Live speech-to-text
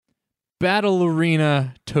Battle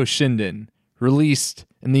Arena Toshinden, released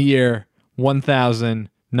in the year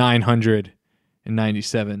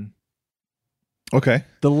 1997. Okay.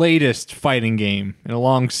 The latest fighting game in a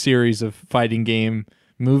long series of fighting game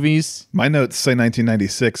movies. My notes say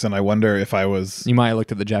 1996, and I wonder if I was... You might have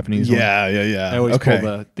looked at the Japanese one. Yeah. I always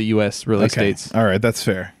pull the U.S. release dates. All right, that's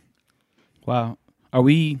fair. Wow. Are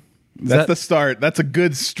we... That's the start. That's a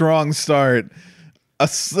good, strong start.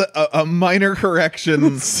 A minor correction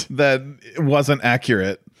that wasn't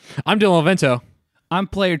accurate. I'm Dylan Vento. I'm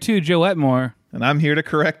player 2, Joe Wetmore. And I'm here to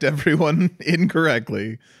correct everyone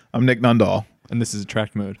incorrectly. I'm Nick Nundahl. And this is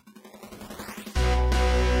Attract Mode.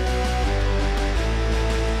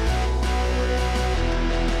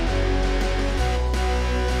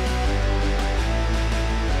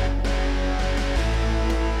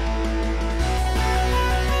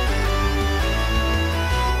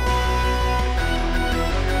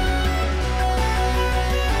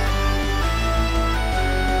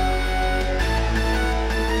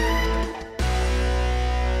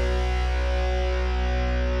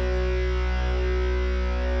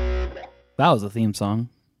 That was a theme song.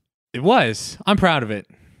 It was. I'm proud of it.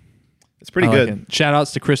 It's pretty I like good. it. Shout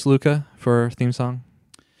outs to Chris Luca for theme song.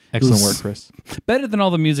 Excellent work, Chris. Better than all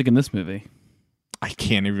the music in this movie. I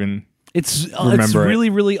can't even... It's Remember really,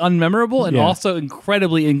 really unmemorable and Yeah. also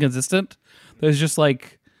incredibly inconsistent. There's just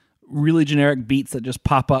like really generic beats that just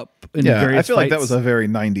pop up in various I feel like that fights. was a very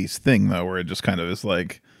 90s thing, though, where it just kind of is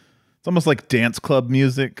like... It's almost like dance club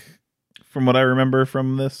music, from what I remember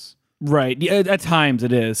from this. Right. Yeah, at times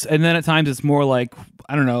it is. And then at times it's more like,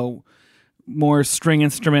 I don't know, more string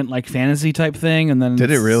instrument like fantasy type thing. And then Did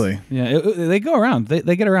it it's- really? Yeah, they go around.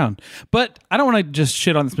 They get around. But I don't want to just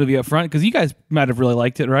shit on this movie up front because you guys might have really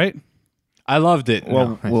liked it, right? I loved it.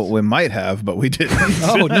 Well, we might have, but we didn't.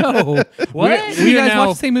 Oh, no. What? we you are guys now-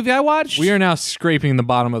 watch the same movie I watched? We are now scraping the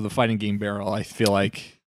bottom of the fighting game barrel, I feel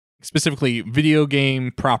like. Specifically, video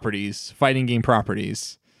game properties, fighting game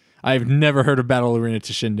properties. I've never heard of Battle Arena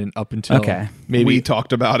Toshinden up until maybe... We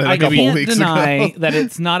talked about it I a couple can't weeks deny ago. that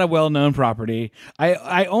it's not a well-known property.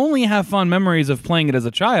 I only have fond memories of playing it as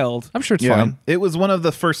a child. I'm sure it's fine. It was one of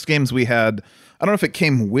the first games we had. I don't know if it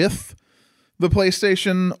came with the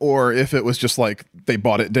PlayStation or if it was just like they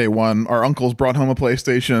bought it day one. Our uncles brought home a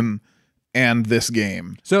PlayStation and this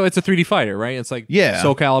game. So it's a 3D fighter, right? It's like Yeah.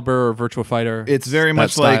 Soul Calibur or Virtua Fighter. It's very that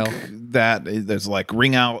much style. like that. There's like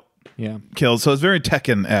ring out Yeah. kills. So it's very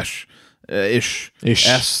Tekken-ish. Ish.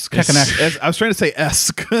 Esque. Tekken-esh. I was trying to say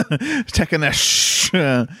esque. Tekken-esh.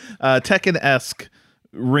 Tekken-esque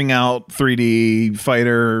ring out 3D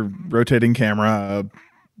fighter, rotating camera,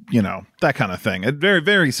 that kind of thing. Very,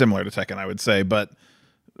 very similar to Tekken, I would say, but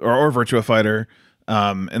or Virtua Fighter,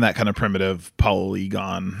 in that kind of primitive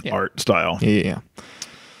polygon art style. Yeah.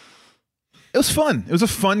 It was fun. It was a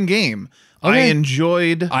fun game. Okay. I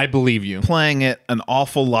enjoyed I believe you. playing it an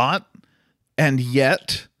awful lot, and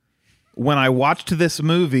yet when I watched this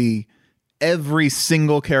movie, every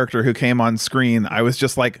single character who came on screen, I was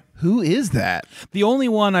just like, who is that? The only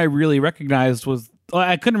one I really recognized was,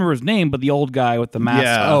 I couldn't remember his name, but the old guy with the mask.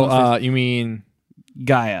 Yeah. Oh, you mean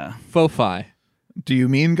Gaia. Fofi? Do you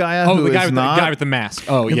mean Gaia? Oh, who the guy is with not? the guy with the mask.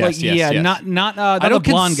 Oh, yes, Like, yes. not I the don't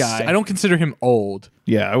blonde guy. I don't consider him old.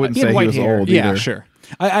 Yeah, I wouldn't He had say he white was hair. old Yeah, either. sure.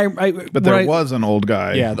 But there was an old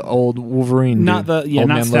guy. Yeah, the old Wolverine. not dude. the Old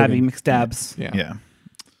not Man Stabby Logan. McStabs. Yeah. Yeah.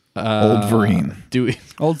 Old Vereen. Do we?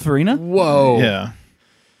 Old Farina. Whoa. Yeah.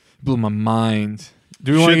 Blew my mind.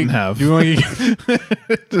 Do we want Shouldn't to have. Do we want to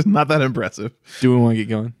It's not that impressive. get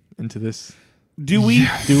going into this? Do we?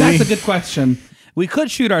 That's a good question. We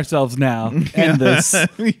could shoot ourselves now. End this.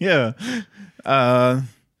 Yeah.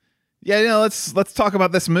 Let's talk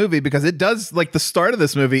about this movie because it does, like, the start of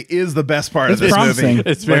this movie is the best part It's of this promising. movie.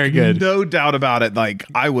 It's very Like, good. No doubt about it. Like,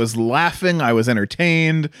 I was laughing, I was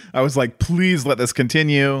entertained. I was like, please let this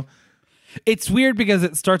continue. It's weird because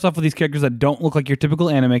it starts off with these characters that don't look like your typical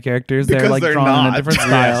anime characters. They're Because like they're drawn in not. a different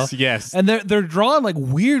style. Yes. And they're drawn like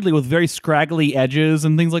weirdly with very scraggly edges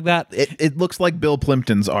and things like that. It looks like Bill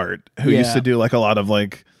Plimpton's art, who used Yeah. to do like a lot of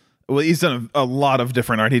like, well, he's done a lot of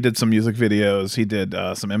different art. He did some music videos. He did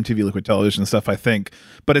some MTV Liquid Television stuff, I think.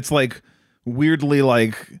 But it's like weirdly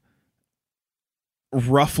like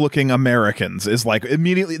rough looking Americans is like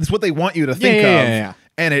immediately, it's what they want you to think of. Yeah.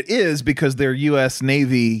 And it is because they're U.S.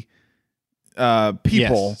 Navy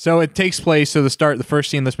people. Yes. So it takes place. So the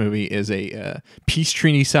first scene in this movie is a peace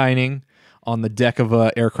treaty signing on the deck of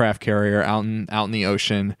a aircraft carrier out in the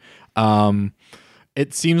ocean.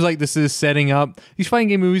 it seems like this is setting up. These fighting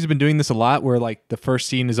game movies have been doing this a lot, where like the first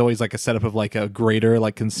scene is always like a setup of like a greater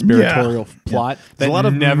like conspiratorial plot that a lot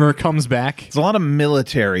of never comes back. There's a lot of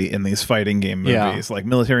military in these fighting game movies, Yeah. like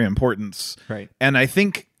military importance. Right. And I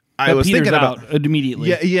think I That was peters thinking about out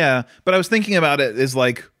immediately. Yeah. But I was thinking about it is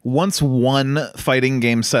like once one fighting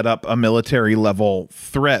game set up a military level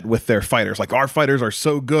threat with their fighters, like our fighters are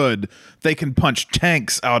so good they can punch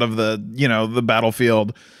tanks out of the the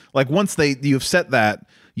battlefield. Like once you've set that,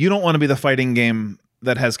 you don't want to be the fighting game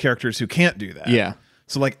that has characters who can't do that. Yeah.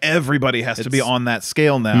 So like everybody has to be on that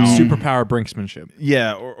scale now. Superpower brinksmanship.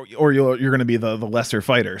 Yeah, or you're going to be the lesser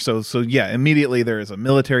fighter. So yeah, immediately there is a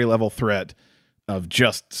military level threat of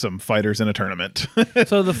just some fighters in a tournament.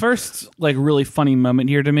 So the first like really funny moment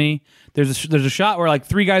here to me, there's a shot where like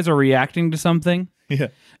three guys are reacting to something. Yeah.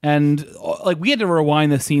 And like we had to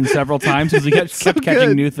rewind the scene several times because we kept catching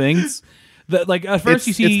good. new things. Like at first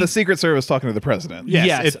you see it's the Secret Service talking to the president.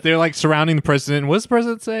 Yes. They're like surrounding the president. What does the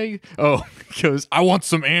president say? Oh, he goes, I want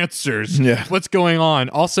some answers. Yeah. What's going on?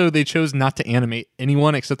 Also, they chose not to animate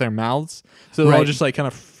anyone except their mouths. So they're all Right. just like kind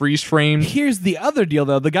of freeze framed. Here's the other deal,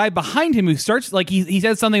 though. The guy behind him who starts like he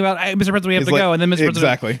says something about, hey, Mr. President, we have He's to like- go, and then Mr.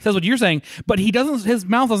 exactly. President says what you're saying, but he doesn't. His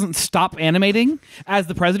mouth doesn't stop animating as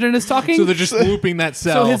the president is talking. So they're just looping that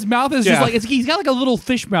cell. So his mouth is just Yeah. like he's got like a little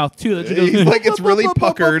fish mouth too. That just goes, He's like, it's really "Bup, bup,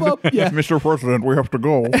 bup, puckered. bup, bup." Yeah. Mr. President, we have to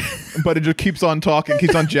go. But it just keeps on talking,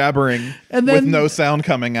 keeps on jabbering And with then no sound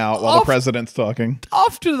coming out while the off- president's talking.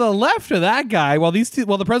 Off to the left of that guy, while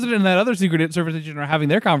the president and that other Secret Service agent are having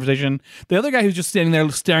their conversation, the other guy who's just standing there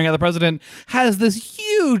staring at the president has this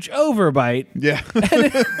huge overbite. Yeah.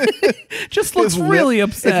 Just looks His lip- really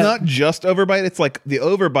upset. It's not just overbite, it's like the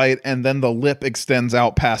overbite and then the lip extends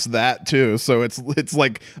out past that too. So it's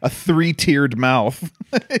like a 3-tiered mouth.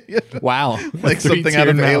 Wow. Like something out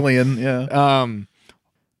of Alien. Yeah.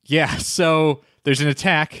 Yeah, so there's an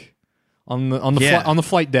attack on the Yeah. on the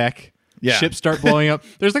flight deck. Yeah. Ships start blowing up.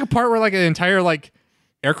 There's like a part where like an entire like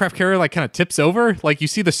aircraft carrier like kind of tips over. Like you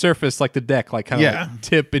see the surface, like the deck, like kind of Yeah. like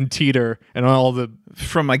tip and teeter, and all the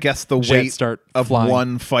From I guess the jets weight start of flying.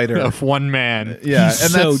 one fighter. of one man. Yeah, He's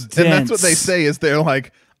and so that's what they dense. say is they're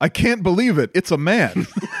like, I can't believe it. It's a man.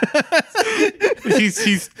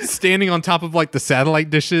 he's standing on top of like the satellite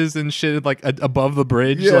dishes and shit, like above the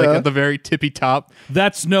bridge, Yeah. like at the very tippy top.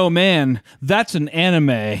 That's no man. That's an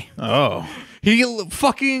anime. Oh. He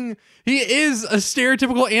is a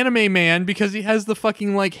stereotypical anime man because he has the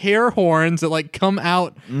fucking like hair horns that like come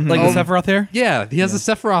out. Like the Sephiroth hair? Yeah, he has the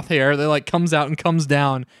Sephiroth hair that like comes out and comes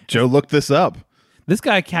down. Joe looked this up. This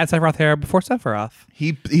guy had Sephiroth hair before Sephiroth.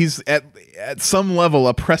 He's at some level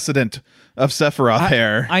a precedent of Sephiroth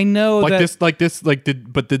hair. I know Like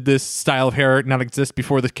that. did this style of hair not exist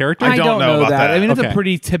before this character? I don't know about that. I mean, it's Okay. a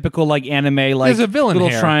pretty typical like anime, like There's a villain little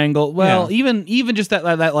hair. triangle. Well, Yeah. even just that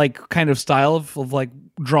like kind of style of like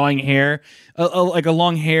drawing hair, like a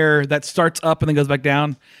long hair that starts up and then goes back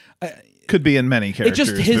down. Could be in many It characters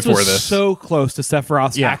just his before was this. so close to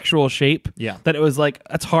Sephiroth's Yeah. actual shape, Yeah. that it was like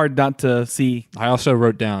it's hard not to see. I also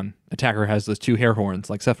wrote down Attacker has those 2 hair horns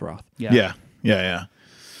like Sephiroth. yeah.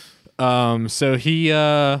 So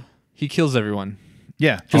he kills everyone.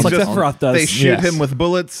 Yeah. Just like He's Sephiroth does. They shoot Yes. him with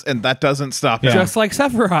bullets and that doesn't stop him. Just like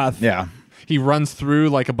Sephiroth. Yeah. He runs through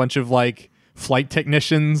like a bunch of like flight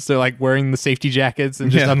technicians. They're like wearing the safety jackets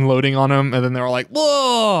and just Yeah. unloading on them, and then they're all like,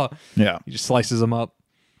 "Whoa!" Yeah. He just slices them up.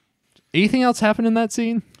 Anything else happen in that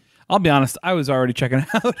scene? I'll be honest, I was already checking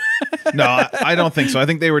out. No, I don't think so. I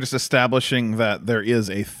think they were just establishing that there is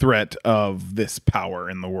a threat of this power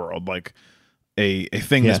in the world, like a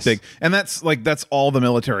thing Yes. this big, and that's all the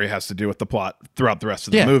military has to do with the plot throughout the rest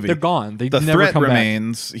of the movie. they're gone. They The never threat come back.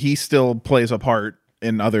 remains. He still plays a part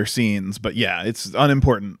in other scenes, but yeah, it's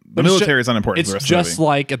unimportant. The But it's military ju- is unimportant. It's for the rest just of the movie.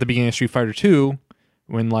 like at the beginning of Street Fighter 2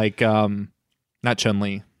 when like not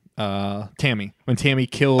Chun-Li, Tammy. When Tammy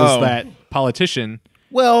kills Oh. that politician.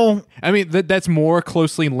 Well, I mean, that's more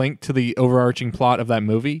closely linked to the overarching plot of that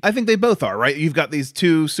movie. I think they both are, right? You've got these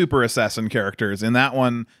 2 super assassin characters. In that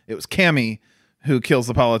one, it was Cammy who kills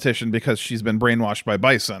the politician because she's been brainwashed by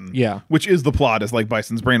Bison. Yeah. Which is the plot, is like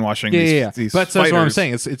Bison's brainwashing these But that's what I'm fighters.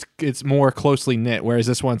 saying. It's more closely knit. Whereas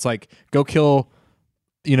this one's like, go kill,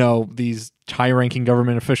 these high-ranking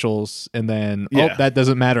government officials, and then Yeah. that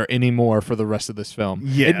doesn't matter anymore for the rest of this film.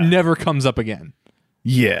 Yeah. It never comes up again.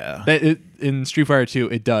 Yeah. In Street Fighter 2,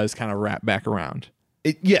 it does kind of wrap back around.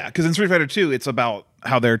 Yeah, because in Street Fighter 2, it's about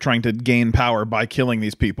how they're trying to gain power by killing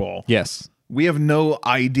these people. Yes. We have no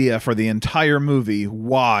idea for the entire movie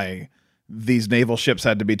why these naval ships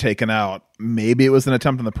had to be taken out. Maybe it was an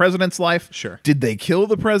attempt on the president's life. Sure. Did they kill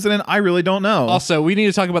the president? I really don't know. Also, we need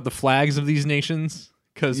to talk about the flags of these nations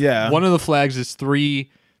because Yeah. one of the flags is 3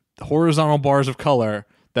 horizontal bars of color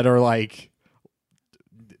that are like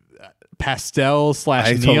pastel /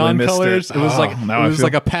 I neon totally missed colors. it. It was Oh, like now I feel-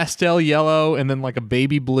 like a pastel yellow, and then like a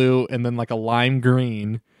baby blue, and then like a lime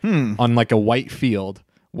green on like a white field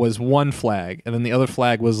was one flag, and then the other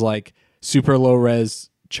flag was like super low res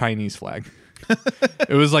Chinese flag.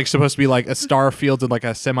 It was like supposed to be like a star field in like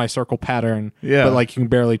a semicircle pattern, Yeah. but like you can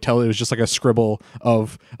barely tell it was just like a scribble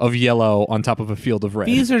of yellow on top of a field of red.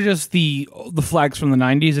 These are just the flags from the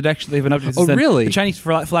 90s. It actually they've been updated. Oh, since then. really? The Chinese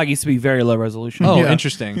flag used to be very low resolution. Oh, Yeah.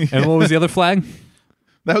 interesting. And what was the other flag?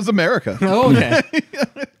 That was America. Oh, okay.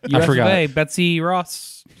 US forgot. of A, Betsy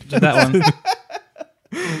Ross did that one.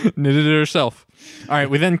 Knitted it herself. All right,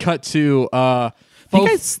 we then cut to Do you both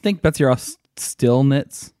guys think Betsy Ross still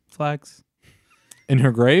knits flags? in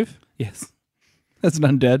her grave. Yes. That's an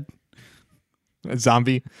undead. A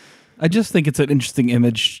zombie. I just think it's an interesting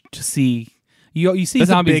image to see. You see That's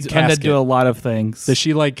a zombies big undead casket. do a lot of things. Does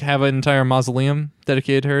she like have an entire mausoleum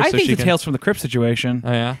dedicated to her? I so think she the can... Tales from the Crypt situation.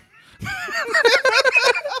 Oh yeah.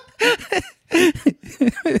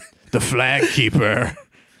 The flag keeper.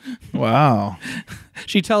 Wow.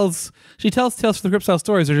 She tells Tales from the Crypt style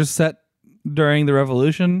stories are just set during the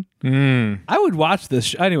Revolution. I would watch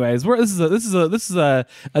this. Anyways, this is a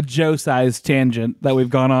Joe-sized tangent that we've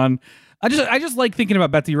gone on. I just like thinking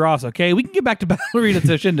about Betsy Ross. Okay, we can get back to Ballerina to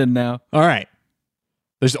Shinden now. All right.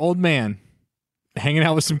 There's an old man hanging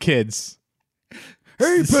out with some kids.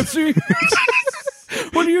 Hey, Betsy,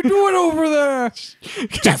 what are you doing over there?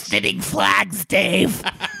 Just knitting flags, Dave.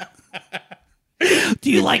 Do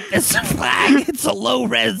you like this flag? It's a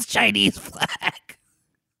low-res Chinese flag.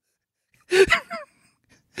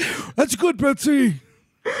 That's good, Betsy.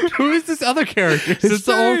 Who is this other character? Is this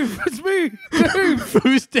the old... It's me, Dave.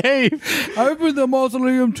 Who's Dave? I'm in the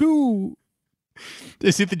mausoleum too.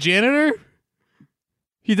 Is he the janitor?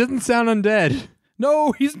 He doesn't sound undead.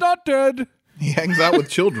 No, he's not dead. He hangs out with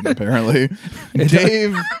children, apparently.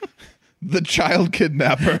 Dave, the child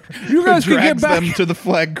kidnapper, You guys can get drags back. them to the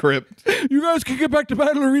flag crypt. You guys can get back to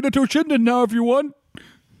Battle Arena Toshinden now if you want.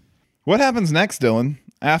 What happens next, Dylan?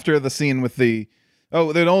 After the scene with the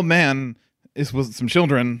old man is with some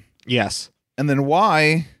children, Yes. and then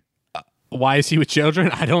why? Why is he with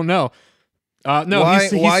children? I don't know. No, why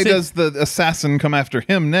he's does the assassin come after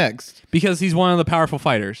him next? because he's one of the powerful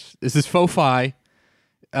fighters. This is Fo-Fi,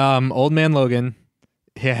 old man Logan.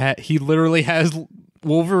 He literally has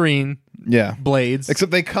Wolverine Yeah. blades.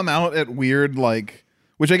 Except they come out at weird, like,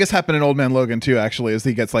 which I guess happened in Old Man Logan too. Actually, is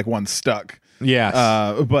he gets like one stuck. Yes.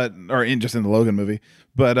 Just in the Logan movie.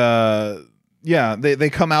 But yeah, they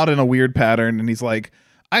come out in a weird pattern, and he's like,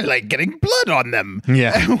 I like getting blood on them.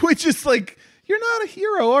 Yeah. Which is like, you're not a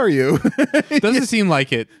hero, are you? Doesn't seem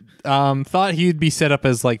like it. Thought he'd be set up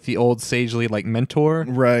as like the old sagely like mentor.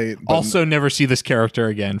 Right. but- Also, never see this character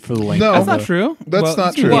again for the length. No. of That's not the- true. That's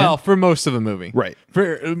not true. Well, for most of the movie, Right.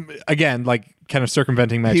 For again, like kind of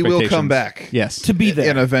circumventing my He will expectations. come back. Yes. To be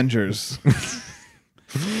there. In Avengers.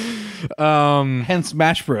 Hence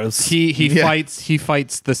Smash Bros. He Yeah.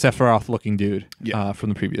 fights the Sephiroth looking dude Yeah. from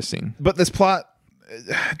the previous scene. But this plot,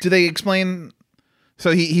 do they explain?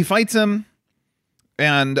 So he fights him,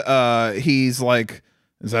 and he's like,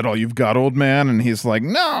 "Is that all you've got, old man?" And he's like,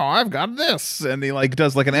 "No, I've got this." And he like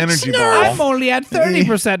does like an energy ball. I'm only at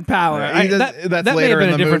 30% power. He does- that that's may later have been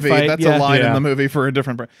in a the different movie. fight. That's yeah. a line in Yeah. the movie for a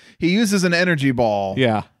different. He uses an energy ball.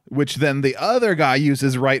 Yeah. Which then the other guy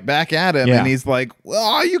uses right back at him, Yeah. and he's like,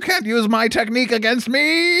 "Oh, you can't use my technique against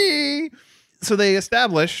me." So they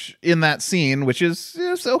establish in that scene, which is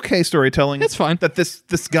okay storytelling. It's fine. that this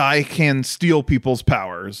guy can steal people's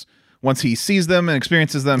powers. Once he sees them and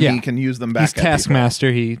experiences them, Yeah. he can use them back. He's at people.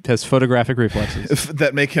 Taskmaster. He has photographic reflexes.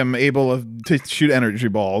 That make him able to shoot energy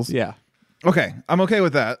balls. Yeah. Okay, I'm okay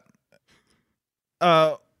with that.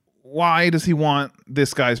 Why does he want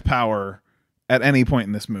this guy's power at any point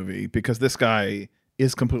in this movie? Because this guy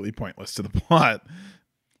is completely pointless to the plot.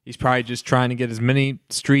 He's probably just trying to get as many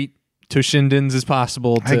street Toshindens as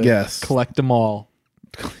possible to I guess. collect them all.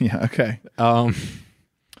 Yeah, okay.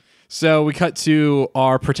 So we cut to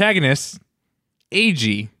our protagonist,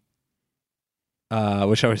 Eiji,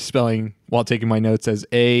 which I was spelling while taking my notes as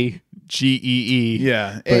A-G-E-E.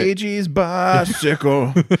 Yeah. But- AG's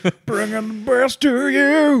bicycle, bringing the best to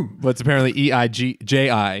you. But it's apparently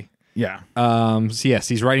E-I-J-I. Yeah. So yes,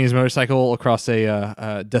 he's riding his motorcycle across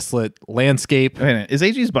a desolate landscape. Wait a minute. Is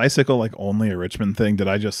AG's bicycle like only a Richmond thing? Did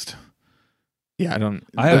I just... Yeah, I don't.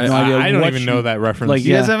 I have no idea I don't what even you- know that reference. like,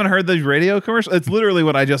 You Yeah. guys haven't heard the radio commercial? It's literally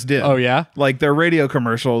what I just did. Oh yeah, Like, they're radio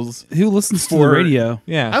commercials. Who listens to the For- radio?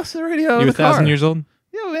 yeah. How's the radio? You in the 1,000 car? years old?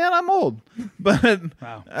 Yeah, man, man, I'm old. But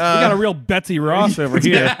Wow. We got a real Betsy Ross over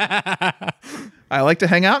here. I like to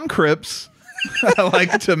hang out in crypts. I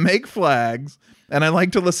like to make flags. And I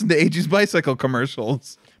like to listen to AG's bicycle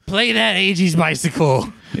commercials. Play that AG's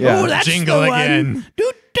bicycle. Yeah. Oh, that's Jingle the again. One.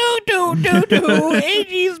 Do do do do do.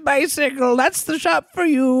 AG's bicycle. That's the shop for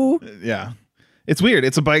you. Yeah. It's weird.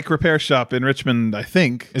 It's a bike repair shop in Richmond, I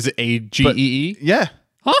think. Is it AGEE? Yeah.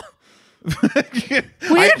 Huh?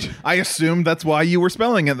 I assumed that's why you were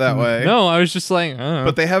spelling it that way. No, I was just like, I don't know.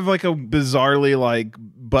 But they have like a bizarrely like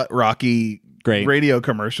butt rocky Great. radio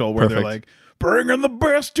commercial where they're Perfect. like, bringing the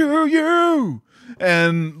best to you.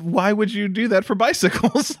 And why would you do that for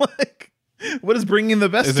bicycles? Like, what does bringing the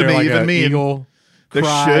best Is to there me like even a mean? eagle There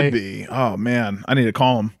cry? should be. Oh man, I need to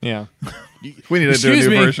call him. Yeah. We need to do a Excuse new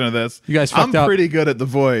me. version of this. You guys I'm fucked up. pretty good at the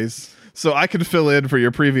voice, so I can fill in for your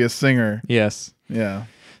previous singer. Yes. Yeah.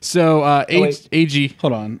 So wait. AG.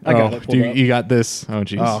 Hold on. I got Oh, it. pulled up. you got this. Oh,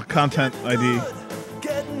 jeez. Oh, content ID.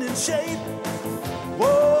 Getting in shape.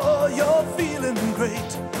 Whoa, you're feeling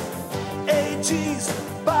great. AG's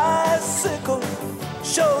bicycle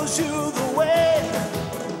shows you the way.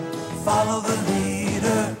 Follow the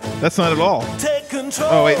leader. That's not at all. Take control.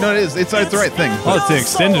 Oh wait, no, it is. It's the right thing. Oh, it's the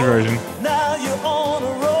extended version. Now you're on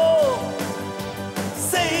a roll.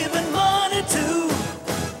 Saving money too.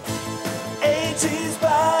 AG's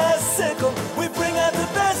bicycle. We bring out the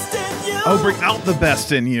best in you. Oh, bring out the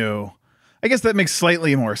best in you. I guess that makes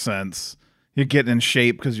slightly more sense. You're getting in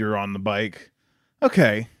shape because you're on the bike.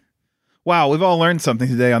 Okay. Wow, we've all learned something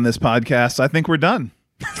today on this podcast. I think we're done.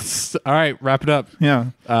 All right, wrap it up.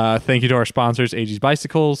 Yeah. Thank you to our sponsors, AG's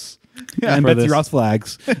Bicycles. and for Betsy this. Ross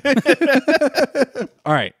flags.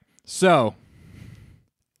 All right, so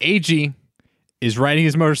AG is riding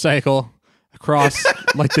his motorcycle across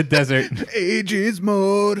like the desert. AG's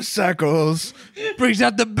motorcycles. Brings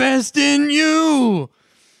out the best in you.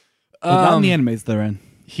 Not in the animes they're in.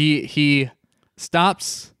 He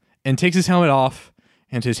stops and takes his helmet off,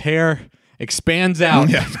 and his hair expands out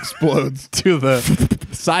Yeah, it explodes. to the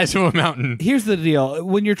size of a mountain. Here's the deal.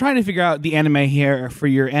 When you're trying to figure out the anime hair for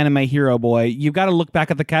your anime hero boy, you've got to look back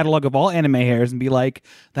at the catalog of all anime hairs and be like,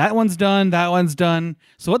 that one's done, that one's done.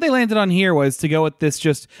 So what they landed on here was to go with this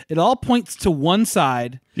just, it all points to one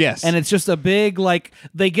side. Yes. And it's just a big, like,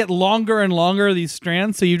 they get longer and longer, these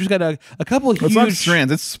strands. So you just got a couple huge... It's not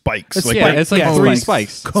strands, it's spikes. It's like yeah, it's like yeah, three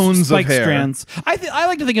spikes. spikes. cones spike of hair. strands. I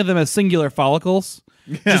like to think of them as singular follicles.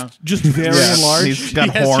 Yeah. Just very Yeah. large. He's got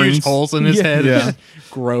He has horns. huge holes in his Yeah. head. Yeah.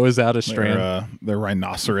 Grows out a strand. They're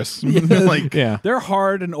rhinoceros. Like, Yeah. They're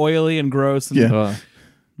hard and oily and gross. And Yeah.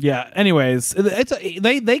 Yeah. Anyways,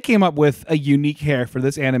 they came up with a unique hair for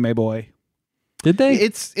this anime boy. Did they?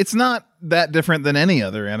 it's not that different than any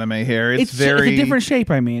other anime hair. It's very it's a different shape.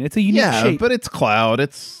 I mean, it's a unique yeah, shape. but it's Cloud.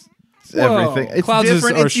 It's Whoa. everything. It's Clouds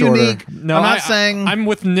different. are It's shorter. unique. No, I'm not saying I'm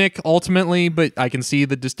with Nick ultimately, but I can see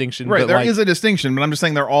the distinction. right. But There like, is a distinction, but I'm just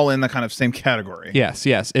saying they're all in the kind of same category. yes.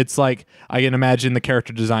 It's like I can imagine the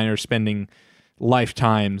character designer spending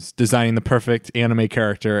lifetimes designing the perfect anime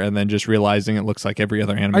character and then just realizing it looks like every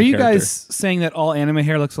other anime Are you character. guys saying that all anime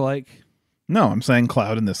hair looks alike? No, I'm saying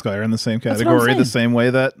Cloud and this guy are in the same what I'm category, the saying. same way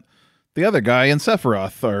that the other guy and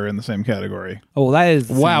Sephiroth are in the same category. Oh, well, that is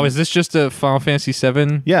Wow, is this just a Final Fantasy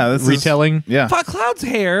VII Yeah, this retelling? Is, yeah, Cloud's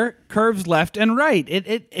hair curves left and right.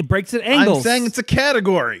 It breaks at angles. I'm saying it's a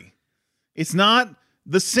category. It's not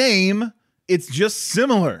the same. It's just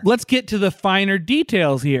similar. Let's get to the finer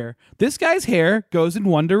details here. This guy's hair goes in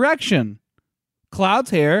one direction. Cloud's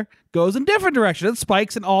hair goes in different directions. It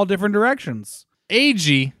spikes in all different directions.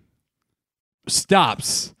 AG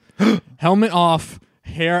stops, helmet off,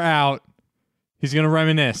 hair out. He's going to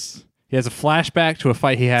reminisce. He has a flashback to a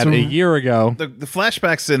fight he had a year ago. The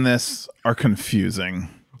flashbacks in this are confusing.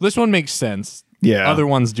 This one makes sense. Yeah. Other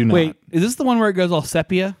ones do not. Wait, is this the one where it goes all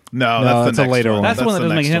sepia? No, No, that's that's the a next later one. That's the one that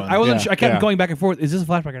doesn't make next sense. one. I wasn't Yeah. sure. I kept Yeah. going back and forth. Is this a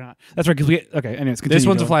flashback or not? That's right. Because we get okay. Anyways, continue. This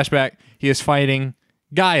one's a going. flashback. He is fighting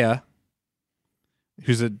Gaia,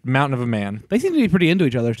 who's a mountain of a man. They seem to be pretty into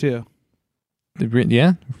each other too.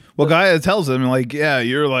 Yeah. Well, Gaia tells him, like, yeah,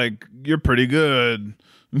 you're pretty good.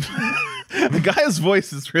 Gaia's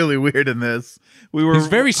voice is really weird in this. He's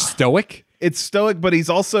very stoic. It's stoic, but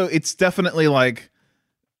it's definitely like,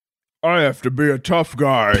 I have to be a tough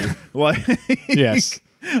guy. Like, Yes.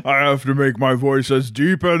 I have to make my voice as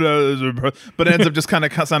deep and but it ends up just kind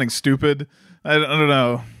of sounding stupid. I don't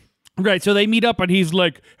know. Right. So they meet up and he's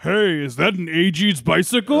like, "Hey, is that an AG's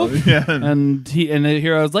bicycle?" Yeah, And the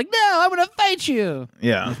hero's like, "No, I'm gonna fight you."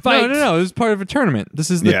 yeah. Fight. No. This is part of a tournament. This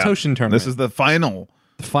is the Toshin tournament. This is the final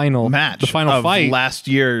match, the final of fight. last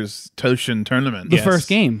year's Toshin tournament. The first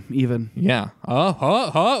game, even. Yeah.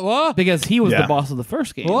 Oh. Because he was Yeah. the boss of the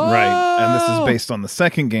first game. Whoa. Right, and this is based on the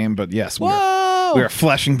second game, but yes, we are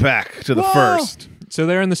flashing back to the first. So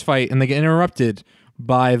they're in this fight, and they get interrupted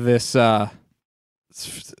by this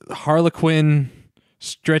Harlequin,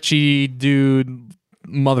 stretchy dude,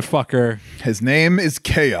 motherfucker. His name is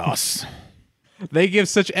Chaos. They give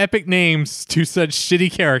such epic names to such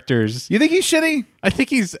shitty characters. You think he's shitty? I think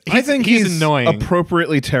he's he's annoying.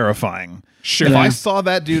 appropriately terrifying. Sure. If I saw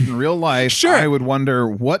that dude in real life, Sure. I would wonder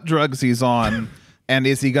what drugs he's on. And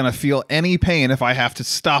is he going to feel any pain if I have to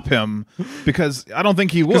stop him? Because I don't think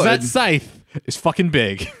he would. Because that scythe is fucking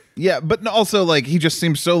big. Yeah, but also like he just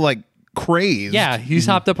seems so like crazed. Yeah, he's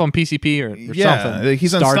hopped up on PCP or Yeah, something.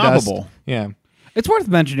 he's Stardust. unstoppable. Yeah. It's worth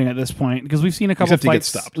mentioning at this point because we've seen a couple Except he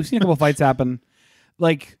fights. gets stopped. We've seen a couple fights happen.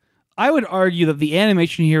 Like, I would argue that the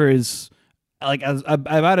animation here is like as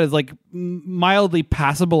about as like mildly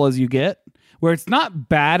passable as you get. Where it's not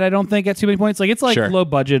bad, I don't think at too many points. Like it's like Sure. low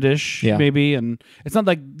budget ish, Yeah. maybe, and it's not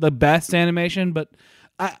like the best animation, but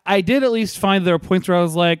I did at least find there were points where I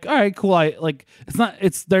was like, all right, cool.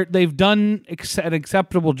 They've done an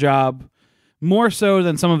acceptable job, more so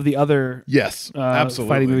than some of the other Yes,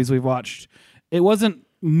 absolutely. fighting movies we've watched. It wasn't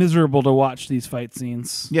miserable to watch these fight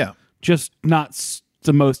scenes. Yeah, Just not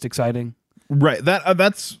the most exciting. right.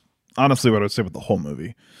 That's honestly what I would say with the whole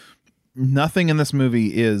movie. Nothing in this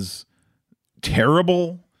movie is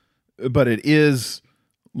terrible, but it is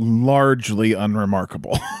largely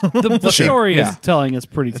unremarkable. The story Yeah. is telling is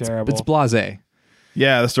pretty terrible. It's blasé.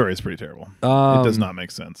 Yeah, the story is pretty terrible. It does not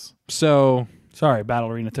make sense. So Sorry, Battle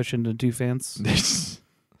Arena Toshinden 2 fans.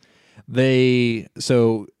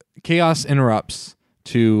 so Chaos interrupts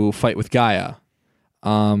to fight with Gaia.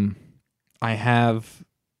 I have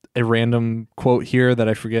a random quote here that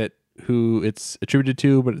I forget who it's attributed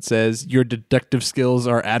to, but it says, "Your deductive skills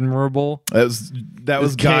are admirable." That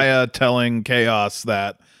was Gaia telling Chaos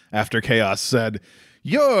that after Chaos said,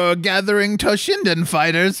 "You're gathering Toshinden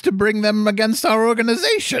fighters to bring them against our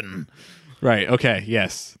organization." Right. Okay.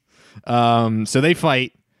 Yes. So they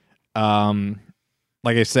fight.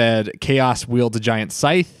 Like I said, Chaos wields a giant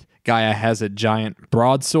scythe. Gaia has a giant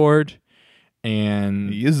broadsword.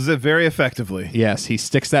 And He uses it very effectively. yes, he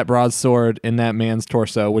sticks that broadsword in that man's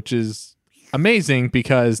torso, which is amazing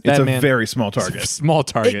because It's that a man very small it's a target. small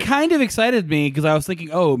target. It kind of excited me because I was thinking,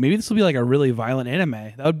 oh, maybe this will be like a really violent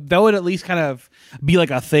anime. That would at least kind of be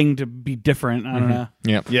like a thing to be different. I don't know.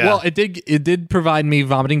 Yeah. Yeah. Well, it did provide me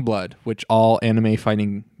vomiting blood, which all anime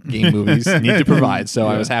fighting game movies need to provide. So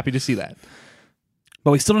I was happy to see that. But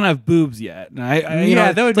we still don't have boobs yet. And I you Yeah,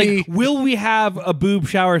 know, that would it's like, be- will we have a boob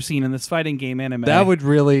shower scene in this fighting game anime? That would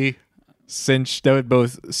really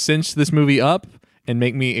both cinch this movie up and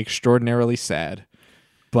make me extraordinarily sad.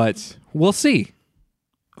 But we'll see.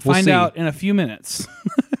 We'll find see. out in a few minutes.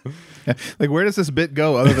 Like, where does this bit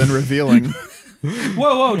go other than revealing?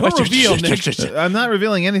 Whoa, don't reveal, Nick. I'm not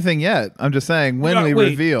revealing anything yet. I'm just saying when we Wait,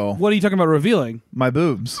 reveal What are you talking about revealing? my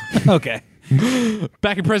boobs. Okay.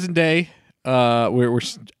 Back in present day, where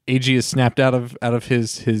AG is snapped out of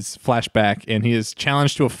his flashback, and he is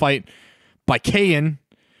challenged to a fight by Kain,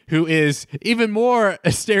 who is even more a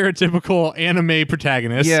stereotypical anime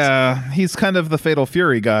protagonist. Yeah, he's kind of the Fatal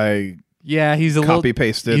Fury guy. Yeah, he's a Copy little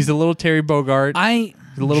pasted. He's a little Terry Bogard. I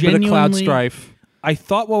a little bit of Cloud genuinely- Strife. I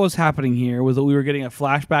thought what was happening here was that we were getting a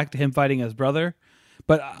flashback to him fighting his brother,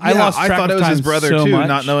 but I lost track thought of it was his time brother so too. much.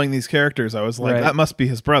 Not knowing these characters, I was like, Right. that must be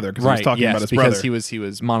his brother because he was talking yes, about his because brother. he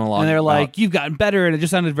was monologuing. And they're about- like, "You've gotten better," and it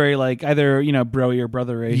just sounded very like either broy or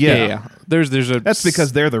brothery. Yeah. There's a That's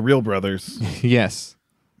because they're the real brothers. yes.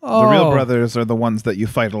 The real brothers are the ones that you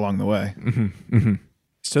fight along the way.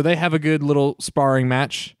 So they have a good little sparring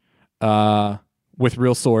match with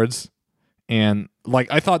real swords. And like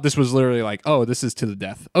I thought this was literally like, oh, this is to the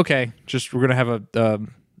death. Okay, we're gonna have a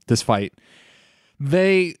this fight.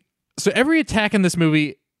 So every attack in this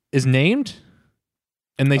movie is named,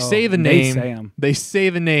 and they say the name. Say 'em. They say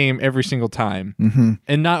the name every single time. Mm-hmm.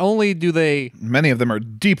 And not only do they, Many of them are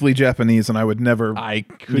deeply Japanese, and I would never. I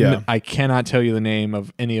cannot tell you the name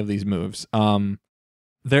of any of these moves.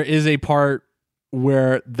 There is a part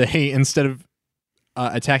where they, instead of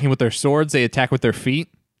attacking with their swords, they attack with their feet.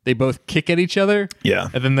 They both kick at each other, Yeah,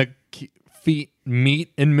 and then the feet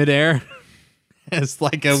meet in midair. It's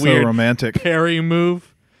like a so weird romantic. parry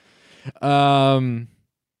move.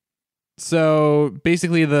 So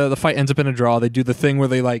basically, the fight ends up in a draw. They do the thing where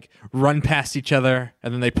they like run past each other,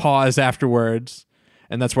 and then they pause afterwards,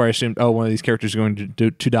 and that's where I assumed, oh, one of these characters is going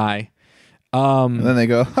to die. And then they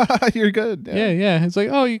go, "You're good." Yeah. It's like,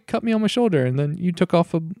 oh, you cut me on my shoulder, and then you took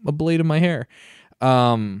off a blade of my hair.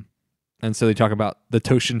 And so they talk about the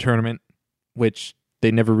Toshin tournament, which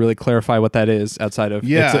they never really clarify what that is outside of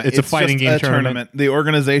it's a fighting just game a tournament. The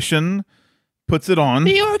organization puts it on.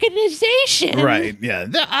 The organization. Right. Yeah.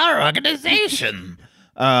 Our organization.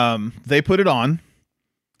 They put it on.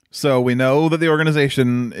 So we know that the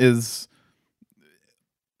organization is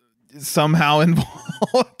somehow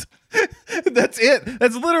involved. That's it.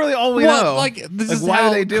 That's literally all we know. Like this Like, is why how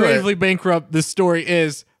do they do creatively it? bankrupt this story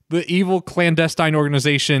is. The evil clandestine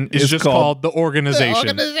organization is It's just called called the organization.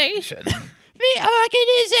 Organization. The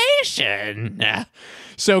organization.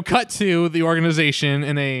 So, cut to the organization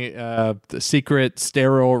in a secret,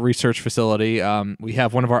 sterile research facility. We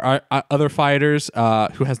have one of our other fighters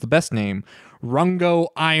who has the best name, Rungo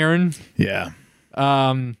Iron. Yeah.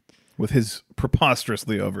 With his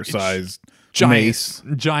preposterously oversized mace.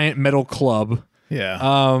 Giant metal club.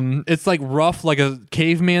 Yeah. It's like rough, like a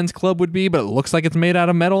caveman's club would be, but it looks like it's made out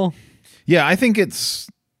of metal. Yeah, I think it's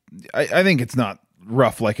not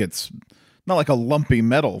rough, like it's not like a lumpy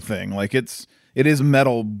metal thing. Like it is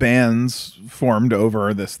metal bands formed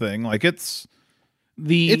over this thing. Like it's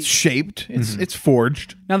shaped. It's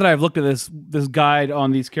forged. Now that I've looked at this guide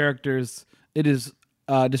on these characters, it is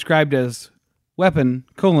described as weapon,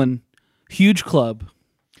 huge club.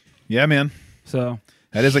 Yeah, man. So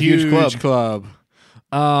That is a huge club.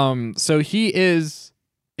 So he is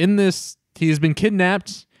in this. He's been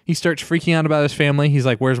kidnapped. He starts freaking out about his family. He's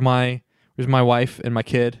like, "Where's my wife and my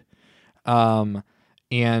kid?"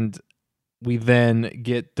 And we then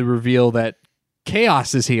get the reveal that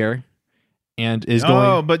Chaos is here and is going.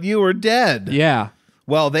 Oh, but you were dead. Yeah.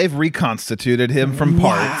 Well, they've reconstituted him from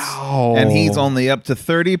parts, Wow. and he's only up to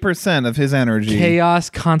 30% of his energy. Chaos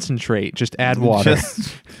concentrate. Just add water.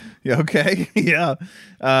 Yeah, okay. Yeah.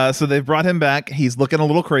 So they've brought him back. He's looking a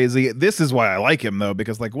little crazy. This is why I like him, though,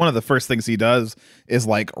 because like one of the first things he does is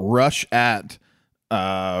like rush at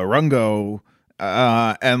Rungo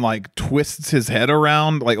and like twists his head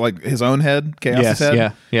around, like his own head, Chaos's Yes,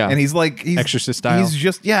 head. yeah. And he's Exorcist style. He's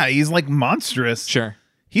just he's like monstrous. Sure.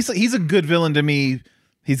 He's a good villain to me.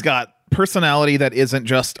 He's got personality that isn't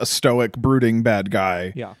just a stoic, brooding bad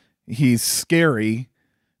guy. Yeah. He's scary.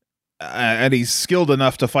 And he's skilled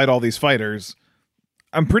enough to fight all these fighters.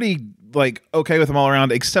 I'm pretty like okay with him all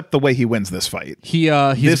around, except the way he wins this fight.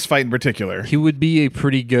 This fight in particular. He would be a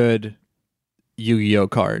pretty good Yu-Gi-Oh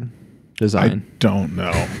card I design. don't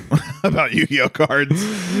know about Yu-Gi-Oh cards,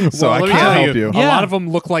 so Well, I let me can't tell help you. A Yeah. lot of them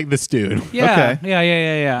look like this dude. yeah, Okay. yeah.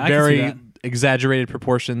 I can see Very that. exaggerated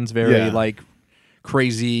proportions. Very Yeah. like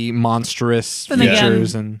crazy, monstrous Then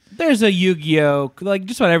features, again, and there's a Yu-Gi-Oh, like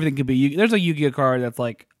just about everything could be. There's a Yu-Gi-Oh card that's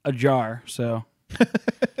like a jar. So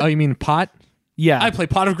oh, you mean pot? yeah, I play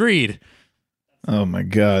Pot of Greed. Oh my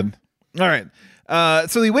god! All right.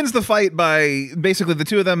 So he wins the fight by basically the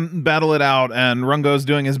two of them battle it out, and Rungo's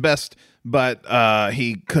doing his best, but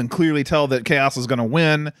he can clearly tell that Chaos is going to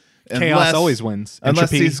win. Chaos always wins.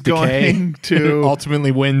 Unless Entropy, he's decay, going to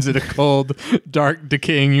ultimately wins in a cold, dark,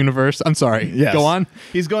 decaying universe. I'm sorry. Yes. Go on.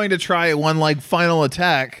 He's going to try one like final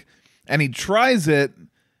attack, and he tries it,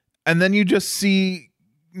 and then you just see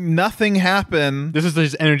nothing happen. This is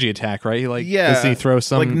his energy attack, right? Like, Yeah, does he throw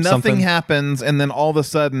some like nothing something? happens, and then all of a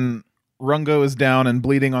sudden, Rungo is down and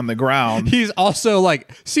bleeding on the ground. He's also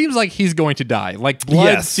like seems like he's going to die. Like blood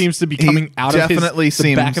Yes. seems to be He coming out of definitely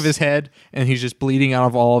the back seems- of his head, and he's just bleeding out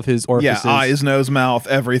of all of his Yeah, orifices. eyes, nose, mouth,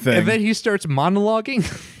 everything. And then he starts monologuing.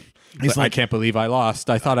 He's like, I can't believe I lost.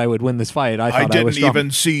 I thought I would win this fight. I thought I didn't was strong.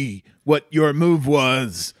 even see what your move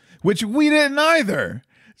was, which we didn't either.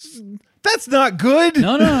 That's not good.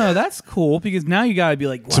 no, that's cool because now you gotta be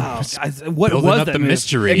like, wow, guys, what building was up that the move?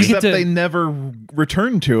 mystery. You get Except to- they never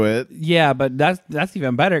return to it. Yeah, but that's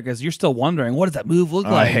even better because you're still wondering what does that move look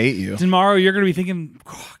like. I hate you. Tomorrow you're gonna be thinking,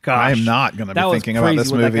 oh, gosh, I am not going to that be was thinking about crazy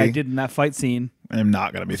this what that guy movie. did in that fight scene. I am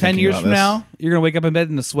not going to be 10 thinking years about from this. now, you're gonna wake up in bed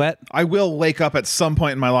in a sweat. I will wake up at some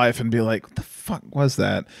point in my life and be like, what the fuck was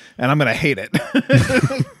that? And I'm going to hate it.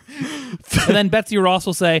 And then Betsy Ross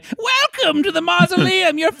will say, "Welcome to the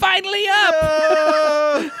mausoleum. You're finally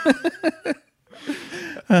up."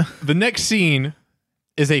 The next scene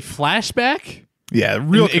is a flashback. Yeah,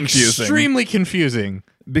 real confusing. Extremely confusing.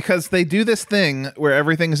 Because they do this thing where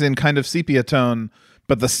everything's in kind of sepia tone,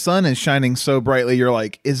 but the sun is shining so brightly, you're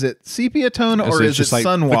like, is it sepia tone or So is it's it just like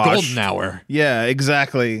sun the wash? golden hour. Yeah,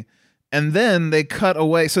 exactly. And then they cut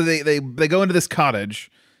away. So they go into this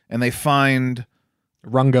cottage and they find.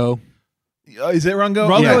 Rungo. Is it Rungo?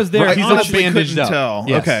 Rungo is there. I He's all honestly bandaged couldn't up. tell.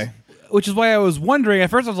 Yes. Okay. Which is why I was wondering. At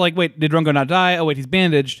first, I was like, "Wait, did Rungo not die? Oh, wait, he's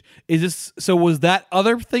bandaged. Is this so? Was that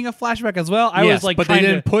other thing a flashback as well?" I Yes, was like, but they trying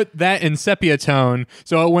didn't to, put that in sepia tone,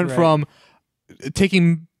 so it went Right. from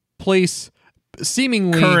taking place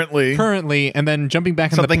seemingly currently, and then jumping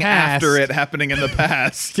back in the something past. after it happening in the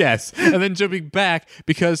past. Yes, and then jumping back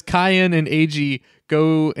because Cayenne and AG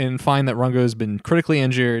go and find that Rungo's been critically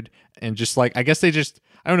injured, and just like I guess they just.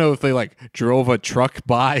 I don't know if they like drove a truck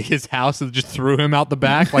by his house and just threw him out the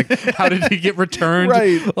back. Like, how did he get returned?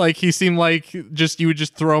 Right. Like, he seemed like you would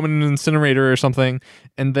just throw him in an incinerator or something.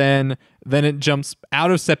 And then it jumps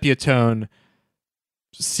out of Sepiatone,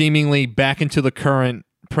 seemingly back into the current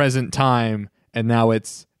present time. And now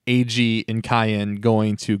it's AG and Cayenne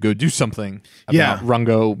going to go do something about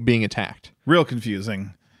Rungo being attacked. Real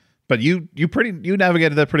confusing. But you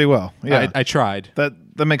navigated that pretty well. Yeah, I tried. That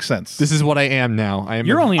makes sense. This is what I am now. I am.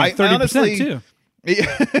 You're only at 30% honestly- too.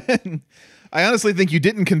 I honestly think you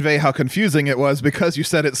didn't convey how confusing it was because you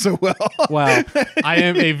said it so well. Well, I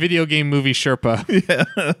am a video game movie Sherpa.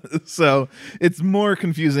 Yeah. So it's more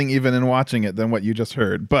confusing even in watching it than what you just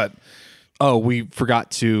heard. But Oh, we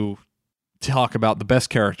forgot to talk about the best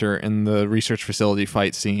character in the research facility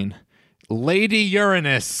fight scene. Lady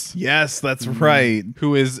Uranus, yes, that's right.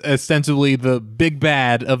 who is ostensibly the big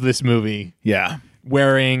bad of this movie, Yeah.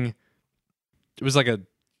 wearing it was like a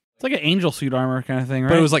It's like an angel suit armor kind of thing, right?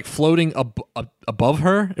 but it was like floating above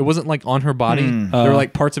her. It wasn't like on her body. There were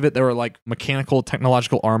like parts of it that were like mechanical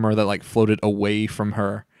technological armor that like floated away from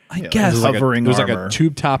her. I It guess. was hovering It was armor. like a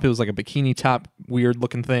tube top. It was like a bikini top, weird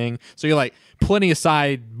looking thing. So you're like plenty of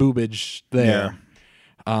side boobage there.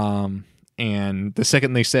 And the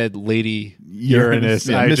second they said Lady Uranus,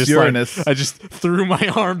 Yeah, Miss Uranus. I just threw my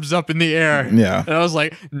arms up in the air. Yeah. And I was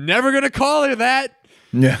like, never gonna call her that.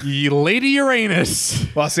 Yeah. Lady Uranus.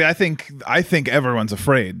 Well, see, I think everyone's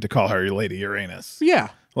afraid to call her Lady Uranus. Yeah.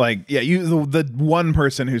 Like, yeah, the one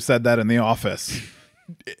person who said that in the office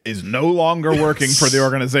is no longer working for the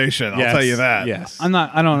organization. I'll Yes. tell you that. Yes. I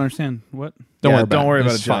don't understand. What? Don't worry Don't about worry it.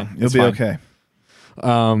 about It's it, John. fine. You'll It's be fine.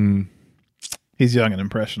 okay. He's young and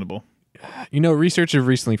impressionable. You know, researchers have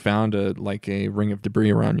recently found a ring of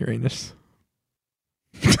debris around Uranus.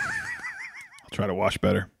 I'll try to wash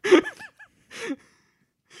better.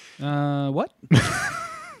 What?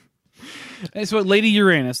 So Lady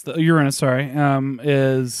Uranus,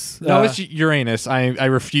 is No, it's Uranus. I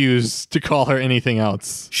refuse to call her anything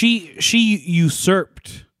else. she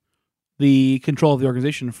usurped the control of the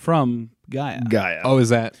organization from Gaia. Gaia. Oh, is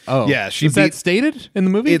that? Oh, Yeah, she is that beat- stated in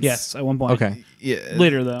the movie? It's- Yes, at one point. Okay. Yeah.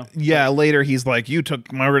 Later though, Yeah, later he's like, you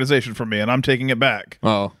took my organization from me and I'm taking it back.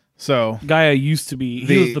 Oh, So, Gaia used to be. He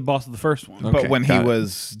The- was the boss of the first one. Okay, but when he got it.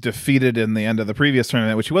 was defeated in the end of the previous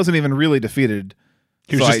tournament, which he wasn't even really defeated,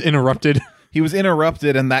 he was So just interrupted. he was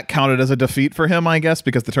interrupted, and that counted as a defeat for him, I guess,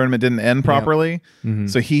 because the tournament didn't end properly.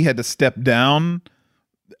 So he had to step down,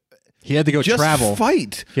 He had to go just travel.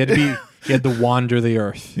 fight. He had to wander the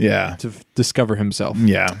earth Yeah, to discover himself.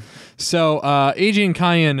 yeah, So AG and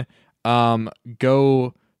Cayenne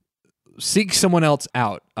go seek someone else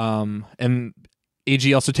out. And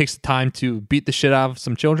AG also takes the time to beat the shit out of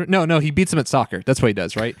some children. No, he beats them at soccer. That's what he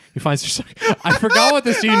does, right? He finds their soccer. I forgot what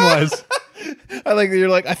the scene was. I like that you're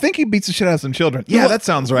like, I think he beats the shit out of some children. Yeah, that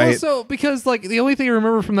sounds right. Also, because like the only thing I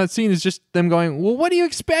remember from that scene is just them going, "Well, what do you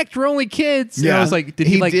expect? We're only kids." And I Yeah. was like, did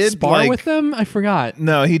he He like did, spar like- with them? I forgot.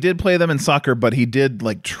 No, he did play them in soccer, but he did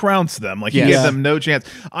like trounce them. Like he Yes. gave Yeah. them no chance.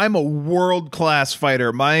 I'm a world-class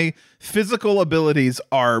fighter. My physical abilities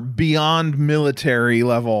are beyond military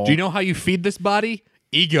level. Do you know how you feed this body?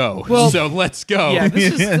 Ego. Well, so let's go. Yeah,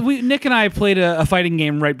 this is Nick and I played a fighting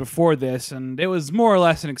game right before this, and it was more or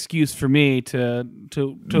less an excuse for me to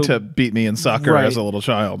beat me in soccer Right. as a little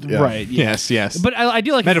child? Yeah. right. Yeah. Yes. But I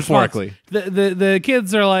do like his Metaphorically. response. The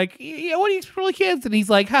kids are like, yeah, what do you expect from the kids? And he's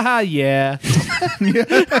like, haha, yeah,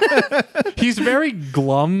 He's very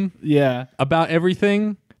glum yeah. about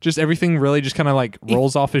everything. Just everything really just kind of like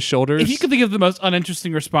rolls off his shoulders. If you could think of the most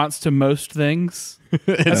uninteresting response to most things,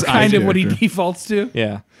 it's that's kind of what he character. defaults to.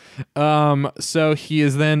 Yeah. So he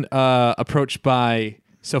is then approached by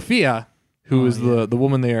Sophia, who is the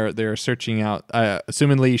woman they're searching out.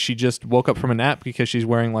 Assumingly, she just woke up from a nap because she's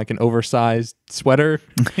wearing like an oversized sweater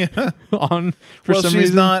on for Well, some she's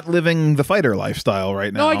reason. not living the fighter lifestyle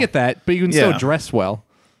right now. No, I get that, but you can Yeah. still dress well.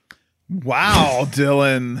 Wow,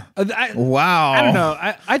 Dylan. Wow. I don't know.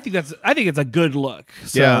 I think it's a good look.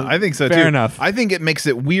 So, Yeah, I think so too. fair enough. I think it makes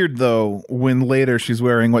it weird though when later she's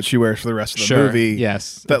wearing what she wears for the rest of the movie.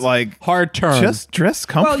 Yes. That It's like hard turn. just dress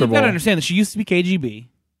well, comfortable. you gotta understand that she used to be KGB.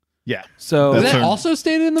 Yeah. So is That's that her- also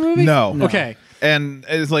stated in the movie? No. Okay. And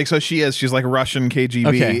it's like so she's like Russian KGB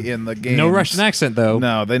Okay. in the game. No Russian accent though.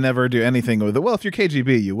 No, they never do anything with it. Well, if you're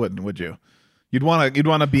KGB, you wouldn't, would you? You'd want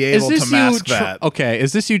to be able to mask that. Okay,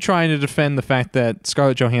 is this you trying to defend the fact that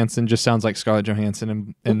Scarlett Johansson just sounds like Scarlett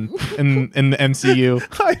Johansson in the MCU?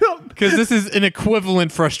 I don't. because this is an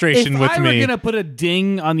equivalent frustration If with I were me. gonna put a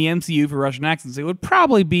ding on the MCU for Russian accents, it would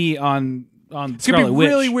probably be on It's gonna Scarlet be Witch,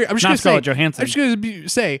 really weird. I'm just not gonna Scarlett say, Johansson. I'm just gonna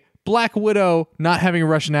say Black Widow not having a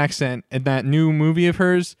Russian accent in that new movie of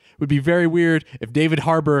hers would be very weird if David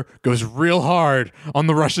Harbour goes real hard on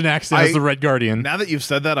the Russian accent as the Red Guardian. Now that you've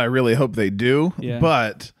said that, I really hope they do. Yeah.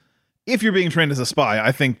 But if you're being trained as a spy,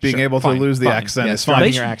 I think being Sure, able fine, to lose the fine. accent Yeah, is dropping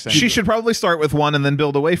fine. your accent. She should probably start with one and then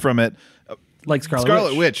build away from it. like Scarlet,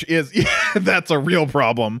 Scarlet Witch is that's a real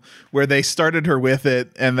problem where they started her with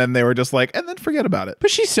it and then they were just like, and then forget about it.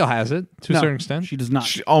 But she still has it to a certain extent. She does not.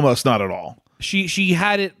 Almost not at all. She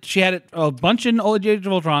had it. She had it a bunch in Age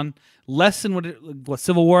of Ultron, less than what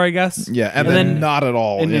Civil War, I guess. Yeah, and then not at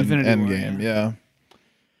all in in Infinity War, Endgame. Yeah.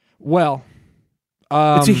 Well,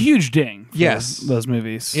 It's a huge ding. For yes. those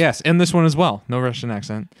movies. yes, and this one as well. No Russian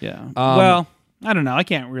accent. Yeah. Well, I don't know. I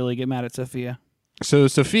can't really get mad at Sophia. So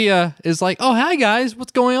Sophia is like, "Oh, hi guys,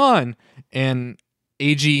 what's going on?" And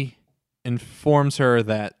AG informs her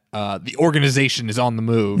that the organization is on the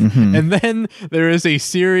move. Mm-hmm. And then there is a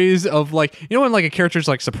series of like, you know when like a character's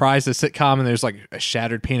like surprised a sitcom and there's like a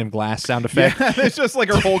shattered pane of glass sound effect? Yeah, it's just like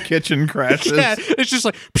her whole kitchen crashes. Yeah, it's just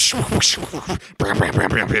like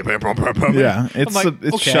Yeah, I'm it's like,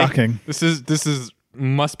 it's okay, shocking. This is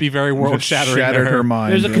must be very world Just shattering. shattered her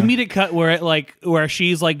mind. There's a yeah. comedic cut where it where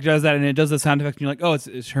she's like does that and it does the sound effect and you're like, oh,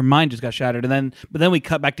 it's her mind just got shattered. And then we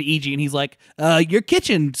cut back to EG and he's like, your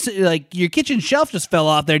kitchen shelf just fell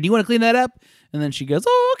off there. Do you want to clean that up? And then she goes,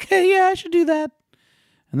 oh, okay, yeah, I should do that.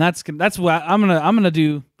 And that's what I'm gonna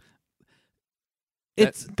do.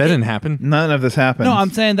 That didn't happen. None of this happened. No, I'm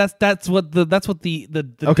saying that's what the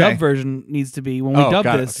Okay. dub version needs to be when we dub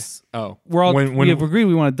got this. it. Okay. Oh, We're all when we have agreed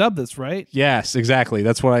we want to dub this, right? yes, exactly.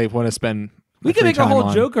 That's what I want to spend. We my can free make a time whole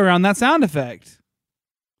on. joke around that sound effect.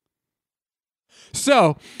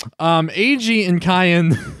 So, AG and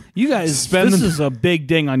Kyan. You guys, Spend this the- is a big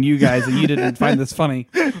ding on you guys that you didn't find this funny.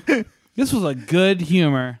 This was a good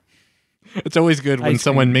humor. It's always good when Ice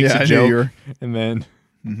someone cream. makes Yeah, I a knew you joke were- and then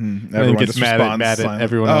Everyone gets just mad responds at silent.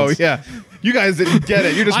 everyone Oh else. yeah, you guys didn't get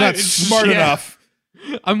it. You're just not I- smart yeah. enough.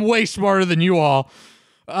 I'm way smarter than you all.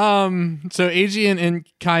 So AG and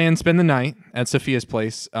Kyan spend the night at Sophia's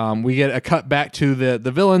place. We get a cut back to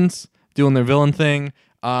the villains doing their villain thing.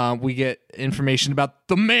 We get information about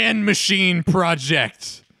the Man Machine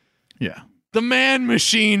Project. Yeah, The Man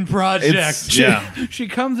Machine Project. it's yeah. She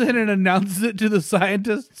comes in and announces it to the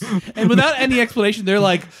scientists, and without any explanation, they're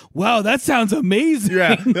like, "Wow, that sounds amazing!"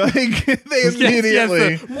 Yeah, like they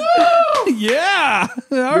immediately yeah.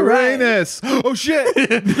 All right. Uranus. Oh shit!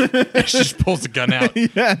 She just pulls a gun out,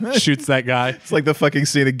 Yeah, shoots that guy. it's like the fucking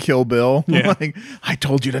scene in Kill Bill. Yeah. Like, I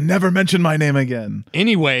told you to never mention my name again.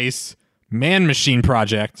 Anyways, Man Machine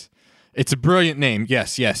Project. It's a brilliant name.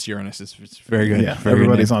 Yes, Uranus. It's very good. Yeah, Very good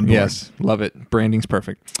everybody's name. on board. Yes, love it. Branding's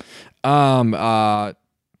perfect.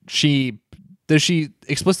 Does she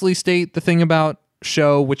explicitly state the thing about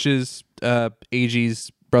Show, which is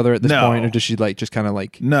AG's brother at this No. point, or does she like just kind of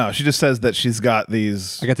like, No, she just says that she's got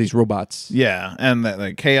these. I got these robots? Yeah, and that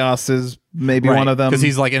like Chaos is maybe one of them. because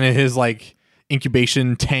he's like in his like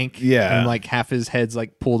incubation tank. Yeah. and like half his head's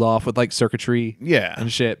like pulled off with like circuitry. Yeah.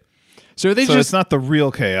 and shit. So they So just it's not the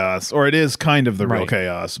real Chaos, or it is kind of the real Right.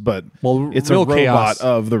 Chaos, but Well, it's real a robot chaos-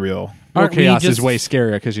 of the real. Real Aren't we chaos just- is way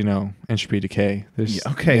scarier because entropy decay. There's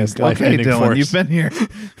Yeah, okay, yes, okay, life-ending Dylan, force. you've been here.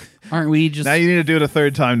 Aren't we just Now you need to do it a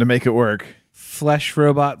third time to make it work. flesh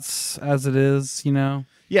robots as it is? You know.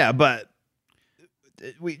 Yeah, but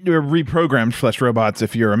you're reprogrammed flesh robots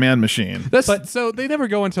if you're a man machine. So they never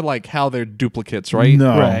go into like how they're duplicates, right?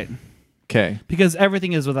 No. Right. Okay. Because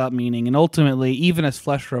everything is without meaning, and ultimately, even as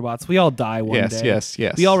flesh robots, we all die one Yes, day. yes,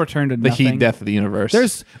 yes. We all return to The nothing. heat death of the universe. There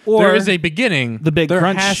there is a beginning. the big there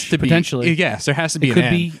crunch, has to be, potentially. Yes, there has to be It an could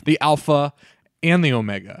end. be- The alpha and the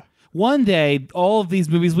omega One day, all of these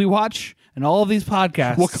movies we watch and all of these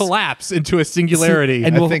podcasts will collapse into a singularity.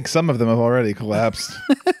 And I we'll- think some of them have already collapsed.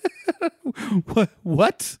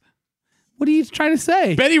 What? What are you trying to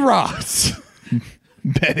say? Betty Ross.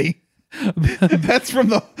 Betty. That's from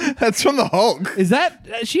the Hulk. Is that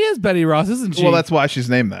she is Betty Ross, isn't she? Well, that's why she's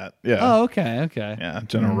named that. Yeah. oh, okay. Yeah,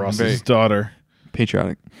 Jenna Ross's very- daughter.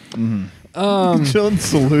 Patriotic. Chillin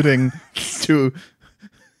saluting to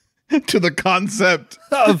the concept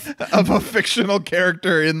of a fictional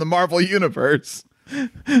character in the Marvel universe. How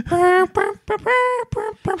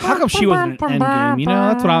come she wasn't in Endgame? You know,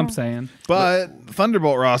 that's what I'm saying. But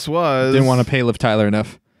Thunderbolt Ross was Didn't want to pay Liv Tyler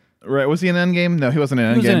enough. right. Was he in Endgame? No, he wasn't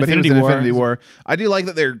in He was Endgame, in but he was Infinity in War. Infinity War. I do like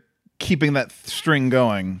that they're keeping that string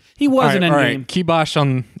going. He was in all Endgame. right. Kibosh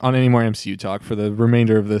on any more MCU talk for the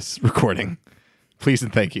remainder of this recording. Please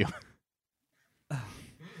and thank you.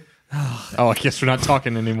 Oh, I guess we're not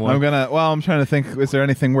talking anymore. I'm trying to think, is there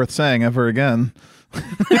anything worth saying ever again?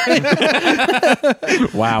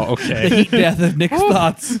 Wow. The Okay. heat death of Nick's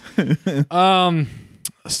thoughts.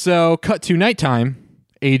 So, cut to nighttime.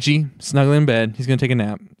 AG snuggling in bed. He's gonna take a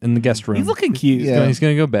nap in the guest room. He's looking cute. Yeah. He's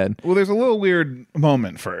gonna go to bed. Well, there's a little weird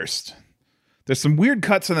moment first. There's some weird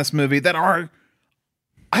cuts in this movie that are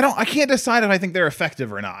I can't decide if I think they're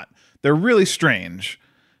effective or not. They're really strange.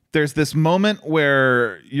 There's this moment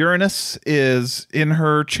where Uranus is in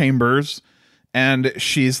her chambers and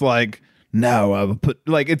she's like, no, I will put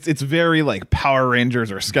like it's very like Power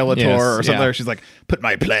Rangers or Skeletor Yes, or something. yeah. Where she's like, put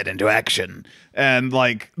my plan into action. And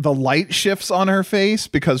like the light shifts on her face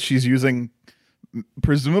because she's using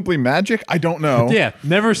presumably magic. I don't know. Yeah,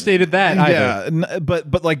 never stated that either. Yeah,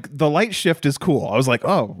 but like the light shift is cool. I was like,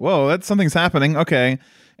 oh, whoa, that's something's happening. Okay.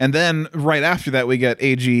 And then right after that, we get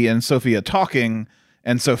AG and Sophia talking,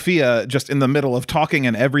 and Sophia just in the middle of talking,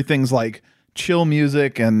 and everything's like chill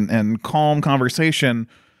music and calm conversation,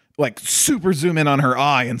 like super zoom in on her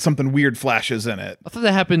eye, and something weird flashes in it. I thought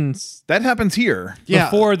that happens. That happens here. Yeah.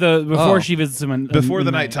 Before she visits him Before in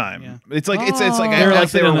the night. nighttime. Yeah. It's like it's like They're like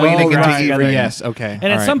like they sitting were in the- waiting oh, into right, evening. Yes. Okay.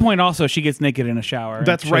 And at some point, also, she gets naked in a shower. and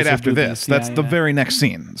That's shows right her after boobies. this. That's Yeah, the yeah. very next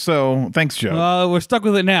scene. So thanks, Joe. We're stuck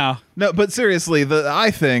with it now. No, but seriously, the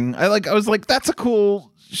eye thing, I was like, that's a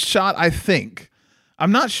cool shot, I think.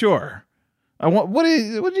 I'm not sure. What do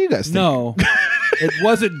you guys think? No, it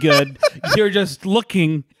wasn't good. You're just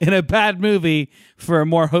looking in a bad movie for a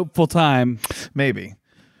more hopeful time. Maybe.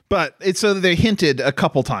 But it's so they hinted a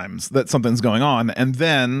couple times that something's going on, and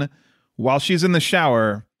then while she's in the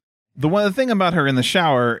shower, the thing about her in the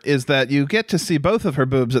shower is that you get to see both of her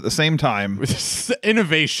boobs at the same time.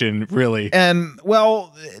 Innovation, really. And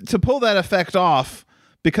well, to pull that effect off,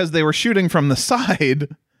 because they were shooting from the side,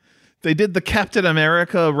 they did the Captain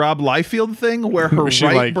America Rob Liefeld thing where her She,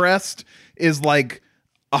 right like- breast is like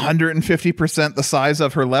 150% the size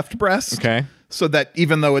of her left breast. Okay. So that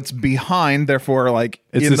even though it's behind, therefore, like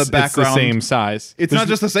in the background, it's the same size. It's not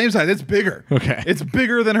just the same size, it's bigger. Okay. It's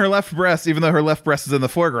bigger than her left breast, even though her left breast is in the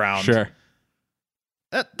foreground. Sure.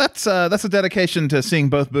 That's a dedication to seeing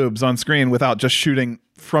both boobs on screen without just shooting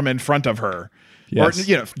from in front of her. Yes.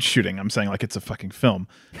 Or, shooting. I'm saying like it's a fucking film.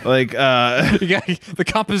 Like, The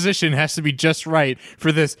composition has to be just right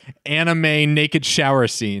for this anime naked shower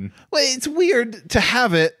scene. well, it's weird to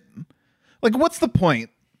have it. Like, what's the point?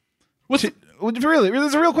 Really, this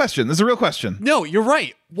is a real question. This is a real question. No, you're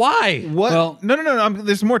right. Why? What? Well- No.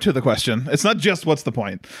 There's more to the question. It's not just what's the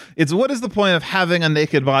point. It's what is the point of having a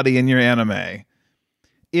naked body in your anime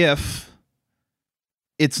if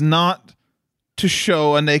it's not to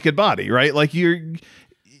show a naked body, right? Like you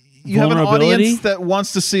have an Vulnerability? audience that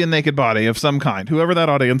wants to see a naked body of some kind, whoever that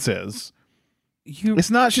audience is. She's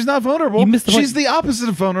not vulnerable. You missed the point. She's the opposite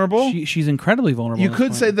of vulnerable. She's incredibly vulnerable. You at this could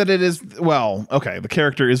point. say that it is, well, okay, the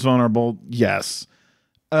character is vulnerable, yes.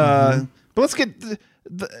 But let's get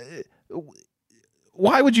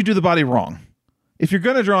why would you do the body wrong? If you're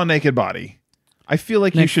going to draw a naked body, I feel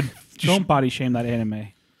like you Nick, should don't body shame that anime.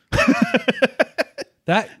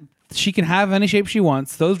 That she can have any shape she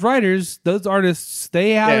wants. Those writers, those artists,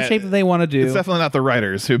 they have Yeah, a shape that they want to do. It's definitely not the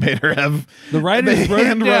writers who made her have The writers they wrote it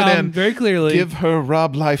hand down very clearly. Give her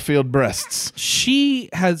Rob Liefeld breasts. She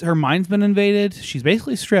has her mind's been invaded. She's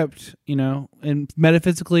basically stripped, and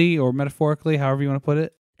metaphysically or metaphorically, however you want to put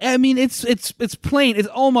it. I mean, it's plain. It's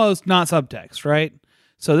almost not subtext, right?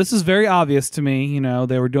 So this is very obvious to me.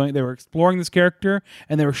 They were exploring this character,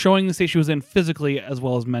 and they were showing the state she was in physically as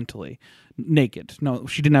well as mentally. Naked. No,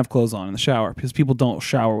 she didn't have clothes on in the shower because people don't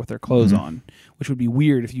shower with their clothes on, which would be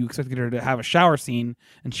weird if you expected her to have a shower scene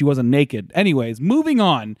and she wasn't naked. Anyways, moving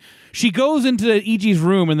on. She goes into EG's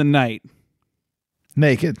room in the night.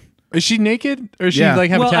 Naked. Is she naked or is she Yeah. like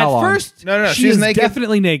have well, a towel at on? first, No, she she's is naked.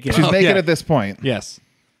 definitely naked. She's naked yeah. at this point. Yes.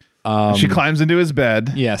 She climbs into his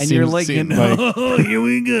bed. Yeah. and you're like, seems like oh, here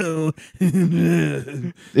we go.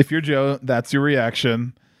 If you're Joe, that's your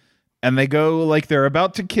reaction. And they go like they're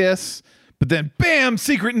about to kiss, but then bam,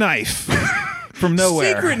 secret knife from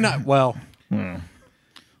nowhere. secret not well. Wow.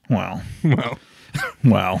 Well.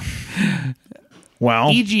 Wow. Wow.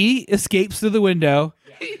 EG escapes through the window.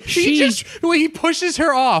 He pushes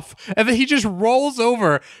her off and then he just rolls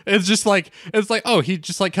over. It's like oh, he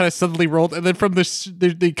just like kind of suddenly rolled, and then from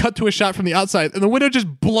they cut to a shot from the outside and the window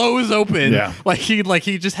just blows open. Yeah. like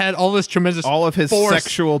he just had all this tremendous All of his force.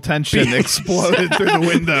 sexual tension exploded through the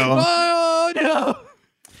window. Oh no.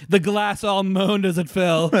 The glass all moaned as it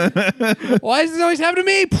fell. Why does this always happen to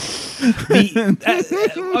me?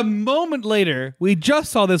 A moment later, we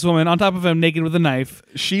just saw this woman on top of him naked with a knife.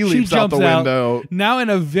 She leaps out the jumps window. Now in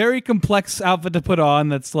a very complex outfit to put on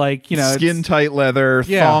that's like, Skin tight leather,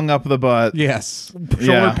 Yeah. thong up the butt. Yes. shoulder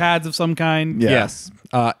Yeah. pads of some kind. Yeah. Yes.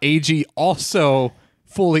 AG also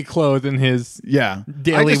fully clothed in his. Yeah.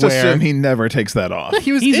 Daily I just wear. assume he never takes that off.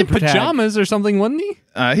 He was He's in a protag. pajamas or something, wasn't he?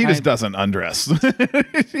 He just doesn't undress.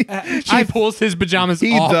 She pulls his pajamas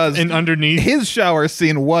He off does. and underneath, His shower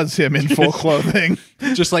scene was him in full clothing.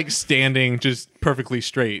 just like standing, just perfectly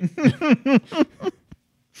straight.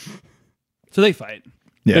 So they fight.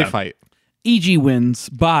 They fight. EG wins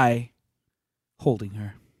by holding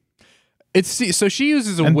her. So she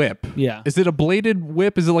uses a whip. Yeah. Is it a bladed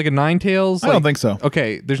whip? Is it like a nine tails? I don't think so.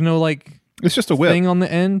 Okay. There's no like It's just a whip. thing on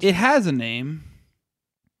the end. It has a name.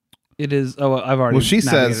 It is. Oh, I've already. Well, she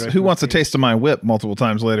navigated says, right "Who through wants a it. taste of my whip?" multiple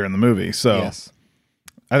times later in the movie. So Yes.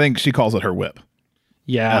 I think she calls it her whip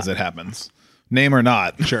Yeah. as it happens. Name or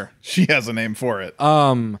not, Sure. she has a name for it.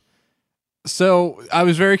 So I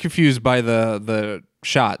was very confused by the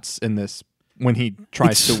shots in this when he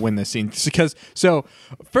tries to win this scene because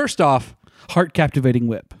first off, Heart captivating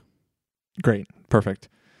whip. great, perfect.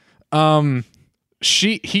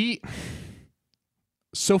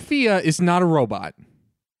 Sophia is not a robot.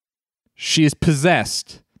 She is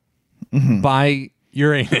possessed by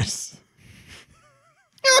Uranus.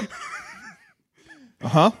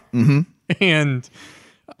 And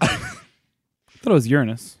I thought it was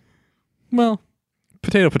Uranus. well,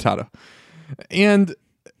 potato. And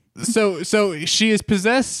so she is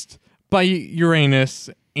possessed by Uranus,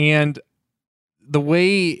 and the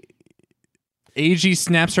way AG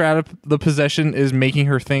snaps her out of the possession is making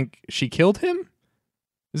her think she killed him.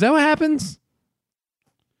 Is that what happens?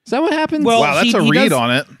 Well, Wow, that's a he read does-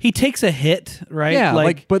 on it. He takes a hit, right? yeah,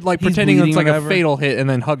 but he's pretending bleeding it's like or a whatever. fatal hit, and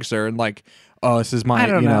then hugs her and like, oh, this is my, I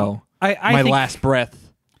don't know. I my think- last breath.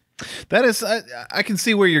 That is, I can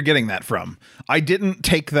see where you're getting that from. I didn't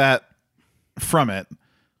take that from it.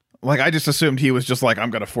 Like, I just assumed he was just like,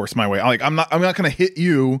 I'm going to force my way. Like, I'm not going to hit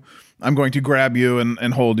you. I'm going to grab you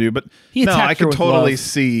and hold you. But He no, attacked I her can with totally love.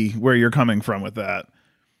 see where you're coming from with that.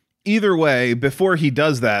 Either way, before he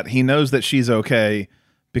does that, he knows that she's okay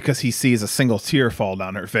because he sees a single tear fall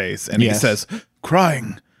down her face. And he Yes. says,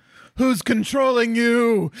 crying, who's controlling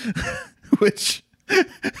you? Which,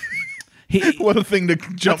 what a thing to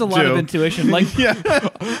jump That's a lot to. of intuition. Like, Yeah.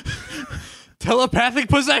 Telepathic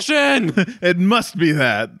possession. It must be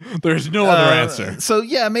that. There's no other answer. So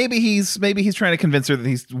yeah, maybe he's trying to convince her that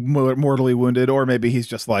he's mortally wounded, or maybe he's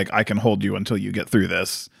just like, I can hold you until you get through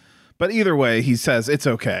this. But either way, he says it's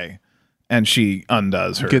okay, and she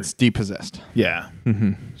undoes her. Gets depossessed. Yeah,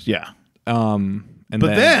 yeah. And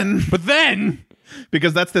But then,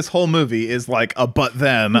 because that's this whole movie is like a but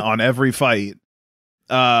then on every fight.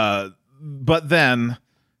 But then,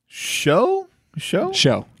 show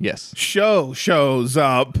Yes. shows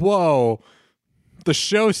up. Whoa. The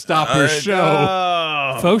showstopper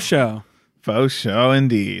show. faux show. Faux show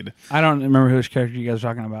indeed. I don't remember which character you guys are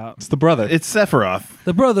talking about. It's the brother. It's Sephiroth.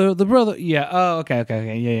 The brother. Yeah. Oh,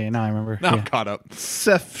 okay. Yeah. Now I remember. Now I'm Yeah. caught up.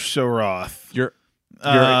 Sephiroth. Your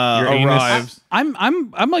arrives.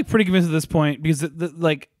 I'm like pretty convinced at this point because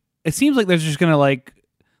like it seems like there's just gonna like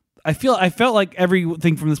I felt like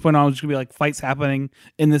everything from this point on was just gonna be like fights happening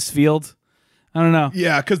in this field. I don't know.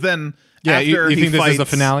 Yeah, because then Yeah, after you he think this fights, is the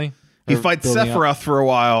finale? he Or fights building up? Sephiroth for a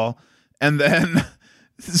while, and then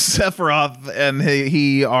Sephiroth and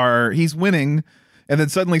he's winning, and then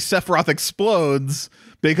suddenly Sephiroth explodes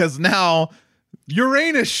because now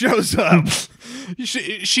Uranus shows up.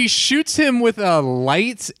 She shoots him with a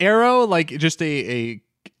light arrow, like just a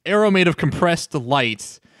arrow made of compressed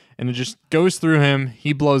light, and it just goes through him.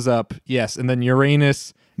 He blows up. Yes, and then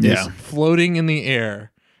Uranus Yeah. is floating in the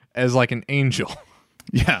air as like an angel,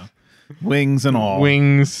 Yeah, wings and all,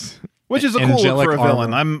 wings. which is a cool look angelic for a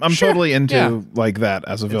villain. armor. I'm Sure, totally into yeah. like that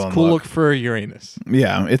as a villain. Cool look for Uranus.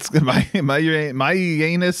 Yeah, it's my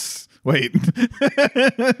Uranus. Wait,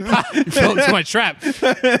 Fell into my trap.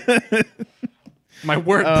 My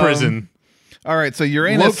word prison, all right. So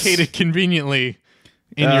Uranus located conveniently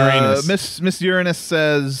in Uranus. Miss Uranus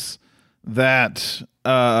says that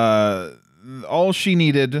all she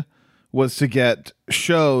needed was to get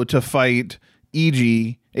Sho to fight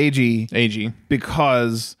AG AG.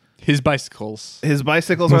 because His bicycles. his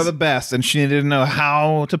bicycles are the best, and she needed to know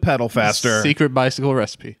how to pedal faster. Secret bicycle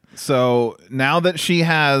recipe. So now that she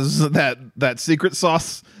has that secret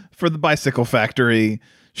sauce for the bicycle factory,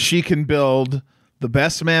 she can build the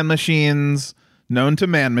best man machines known to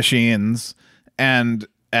man machines, and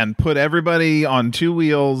and put everybody on two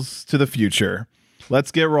wheels to the future.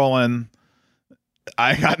 Let's get rolling.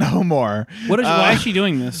 I got no more. Why is she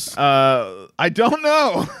doing this? I don't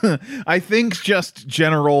know. I think just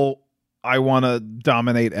general, I want to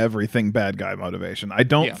dominate everything bad guy motivation. I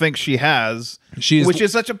don't think she has, which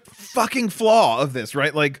is such a fucking flaw of this,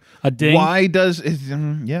 right? Like, A ding? why does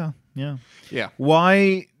yeah.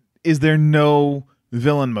 Why is there no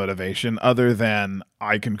villain motivation other than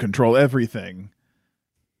I can control everything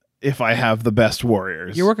if I have the best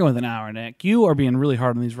warriors? You're working with an hour, Nick. You are being really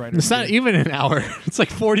hard on these writers. It's not even an hour. It's like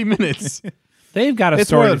 40 minutes. They've got a It's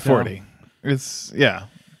story more than to tell. 40. It's yeah.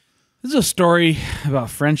 This is a story about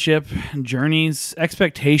friendship, journeys,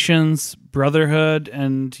 expectations, brotherhood,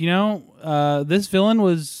 and this villain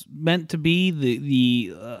was meant to be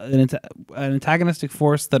an antagonistic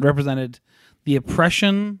force that represented the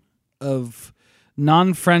oppression of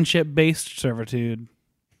non-friendship based servitude.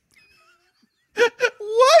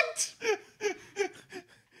 What?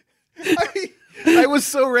 I was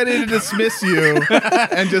so ready to dismiss you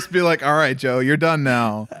and just be like, all right, Joe, you're done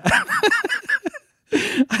now.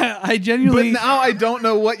 I genuinely. But now I don't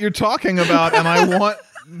know what you're talking about, and I want...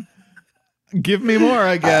 Give me more,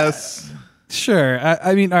 I guess. Sure.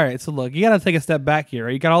 I mean, all right. So look, you got to take a step back here.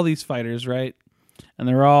 Right? You got all these fighters, right? And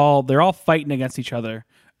they're all fighting against each other,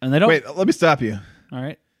 and they don't. Wait, let me stop you. All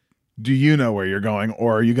right. Do you know where you're going,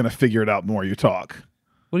 or are you going to figure it out more you talk?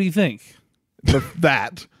 What do you think?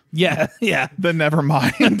 That. Yeah. Then never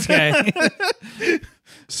mind. Okay.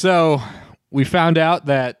 So we found out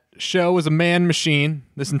that Sho was a man machine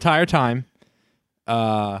this entire time.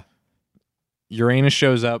 Uranus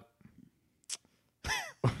shows up.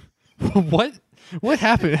 What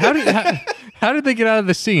happened? How did they get out of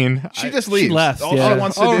the scene? She just leaves. left, All yeah. she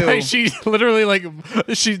wants to do. Right, she literally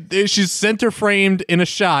she's center framed in a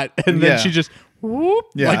shot, and then Yeah. she just whoop,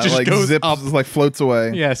 Yeah, just goes zips, up. floats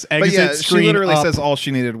away. Yes, but exit yeah, screen she literally up. says all she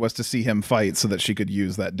needed was to see him fight so that she could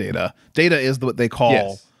use that data. Data is what they call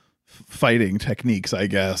Yes. fighting techniques, I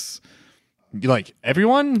guess. Like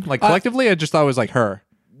everyone, like collectively. I just thought it was like her.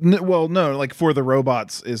 Well, no, like for the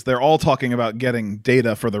robots, is they're all talking about getting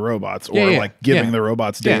data for the robots, or Yeah, like giving yeah. the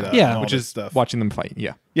robots data, Yeah, and all which this is stuff. watching them fight.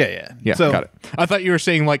 Yeah. Yeah. So, got it. I thought you were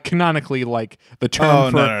saying like canonically, like the term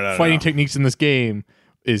for no, fighting no. techniques in this game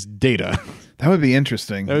is data. That would be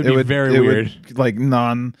interesting. That would be very weird. Like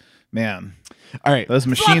man, All right. those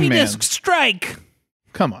machine Floppy man. disk strike.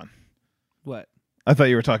 Come on, What? I thought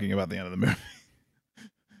you were talking about the end of the movie.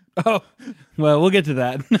 Oh, well, we'll get to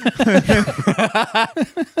that.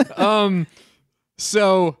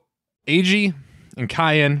 So Eiji and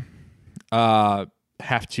Cayenne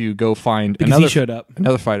have to go find Because he showed up.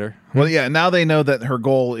 another fighter Well, yeah. Now they know that her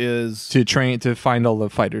goal is to train to find all the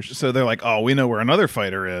fighters. So they're like, oh, we know where another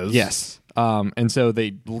fighter is. Yes. And so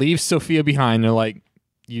they leave Sophia behind. They're like,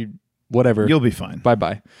 whatever. You'll be fine. Bye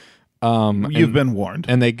bye. You've been warned.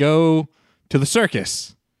 And they go to the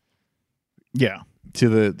circus, Yeah. to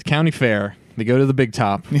the county fair. They go to the big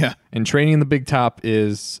top. Yeah. And training in the big top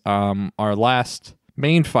is our last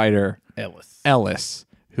main fighter, Ellis,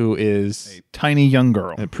 who is A tiny young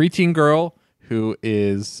girl. a preteen girl who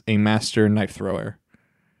is a master knife thrower.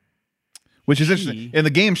 Which is interesting. In the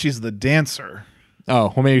game, she's the dancer.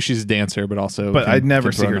 Oh, well, maybe she's a dancer, but also. But I'd never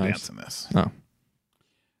can see throw her knives. dance in this. Oh,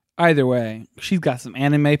 Either way, she's got some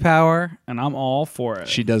anime power, and I'm all for it.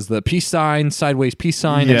 she does the peace sign, sideways peace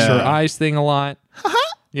sign, next to her Yeah. eyes thing a lot.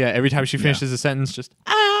 Yeah, every time she finishes a sentence, just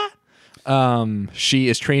she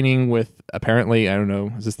is training with apparently, I don't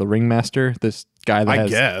know, is this the ringmaster? This guy that I has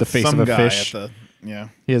guess. the face Some of a guy fish. yeah.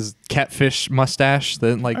 He has catfish mustache,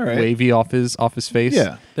 then like All right. wavy off his face.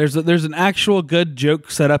 Yeah. There's an actual good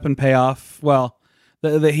joke set up and payoff. Well,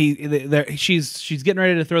 she's getting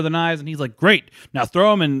ready to throw the knives, and he's like, "Great, now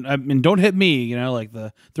throw them and don't hit me." You know, like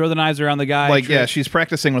the throw the knives around the guy. Like, trick. yeah, she's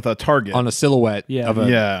practicing with a target. On a silhouette Yeah. of a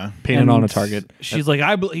yeah. painted And on a target. She's like,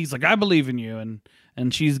 he's like, I believe in you,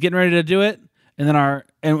 and she's getting ready to do it, and then we're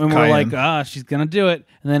Cayenne. like, she's gonna do it,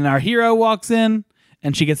 and then our hero walks in,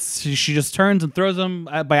 and she just turns and throws him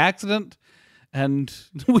by accident, and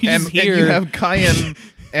we And, just and hear you have Cayenne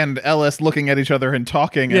and Ellis looking at each other and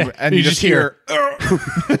talking, Yeah, and you just hear.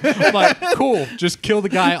 I'm like, cool, just kill the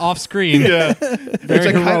guy off screen. Yeah. Very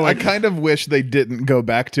Which I heroic. kind of wish they didn't go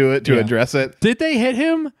back to it to Yeah. address it. Did they hit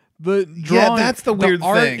him? The drawing, that's the weird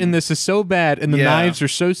art thing. in this is so bad, and the Yeah. knives are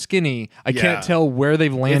so skinny. I Yeah. can't tell where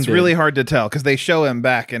they've landed. It's really hard to tell because they show him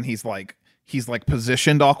back and he's like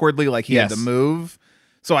positioned awkwardly, like he had Yes. to move.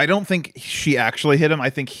 So I don't think she actually hit him. I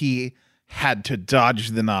think he had to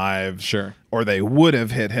dodge the knives, Sure. or they would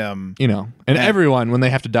have hit him. And everyone when they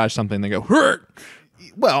have to dodge something, they go hurt.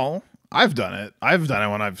 Well, I've done it. I've done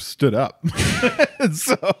it when I've stood up.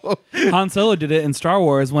 So Han Solo did it in Star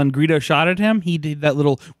Wars when Greedo shot at him. He did that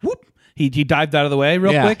little whoop. He dived out of the way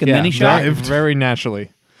real quick, and then he shot. very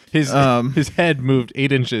naturally. His head moved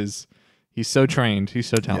 8 inches. He's so trained. He's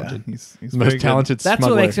so talented. yeah, he's the most talented That's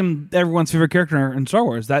smuggler. what makes him everyone's favorite character in Star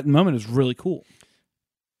Wars. That moment is really cool.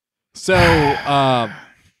 So,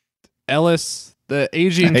 Ellis, the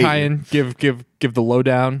AG and Kyan give the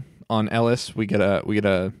lowdown on Ellis. We get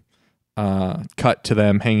a cut to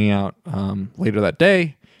them hanging out later that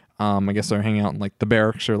day. I guess they're hanging out in like the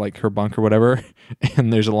barracks or like her bunk or whatever.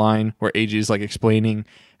 And there's a line where AG is like explaining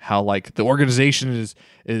how like the organization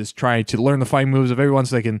is trying to learn the fighting moves of everyone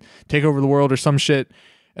so they can take over the world or some shit.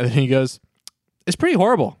 And then he goes, "It's pretty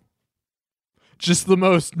horrible." Just the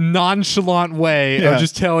most nonchalant way of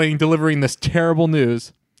just delivering this terrible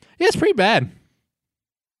news. Yeah, it's pretty bad.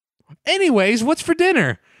 Anyways, what's for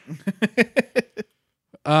dinner?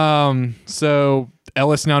 So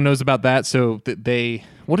Ellis now knows about that. So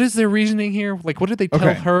what is their reasoning here? Like, what did they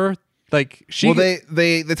tell her? Like,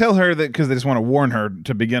 they tell her that because they just want to warn her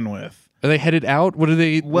to begin with. Are they headed out? What are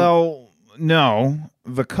they? Well, no.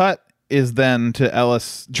 The cut is then to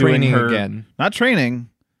Ellis Training doing her, again. Not training.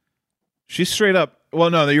 She's straight up. Well,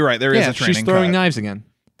 no, you're right. There is a training she's throwing cut. knives again.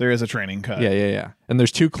 There is a training cut. Yeah. And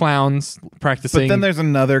there's 2 clowns practicing. But then there's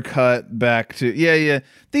another cut back to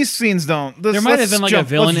These scenes don't. There might have been like a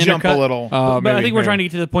villain let's jump intercut. a little. But I maybe, think we're maybe. trying to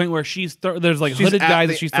get to the point where there's like She's hooded at guys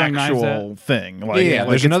the that she's throwing knives actual at. thing. Like,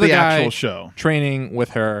 There's it's another the guy actual show. training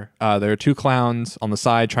with her. There are 2 clowns on the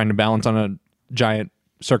side trying to balance on a giant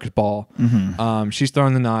circus ball. Mm-hmm. She's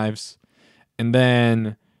throwing the knives, and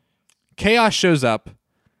then Chaos shows up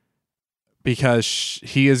because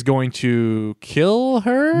he is going to kill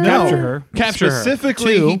her. No. Capture her.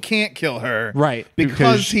 Specifically, Two. he can't kill her. Right,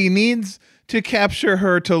 Because he needs to capture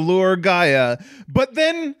her to lure Gaia. But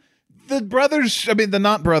then the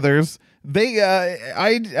not brothers, they,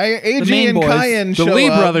 AG main and boys. Kyan The show Lee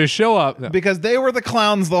up brothers show up. because they were the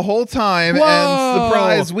clowns the whole time. Whoa. And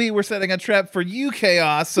surprise, we were setting a trap for you,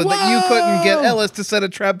 Chaos, so that you couldn't get Ellis to set a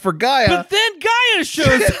trap for Gaia. But then Gaia shows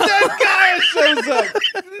up. Then Gaia shows up.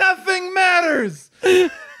 Nothing matters.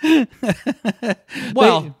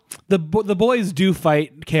 Well, the boys do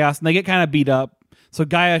fight Chaos, and they get kind of beat up. So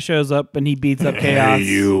Gaia shows up, and he beats up Chaos. Hey,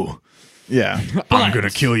 you. Yeah. I'm going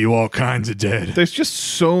to kill you all kinds of dead. There's just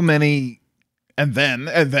so many and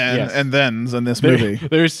thens in this movie.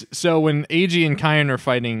 So when AG and Kyan are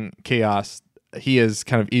fighting Chaos, he is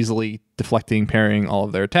kind of easily deflecting, parrying all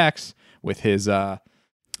of their attacks with his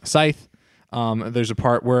scythe. There's a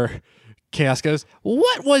part where Chaos goes,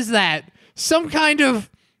 "What was that? Some kind of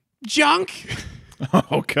junk?"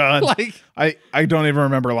 Oh God! Like, I don't even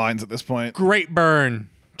remember lines at this point. great burn.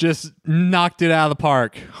 Just knocked it out of the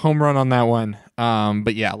park. Home run on that one.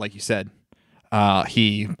 But yeah, like you said,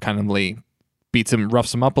 he kind of beats him,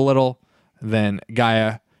 roughs him up a little. Then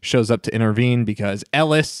Gaia shows up to intervene because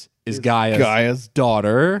Ellis is Gaia's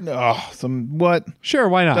daughter. Oh, what? Sure,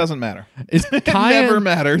 why not? Doesn't matter. It never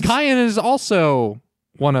matters. Kyan is also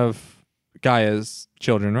one of Gaia's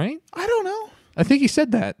children, right? I don't know. I think he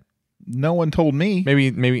said that. No one told me. Maybe.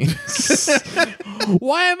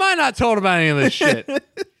 Why am I not told about any of this shit?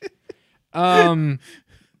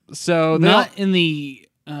 So Not in the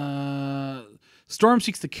Storm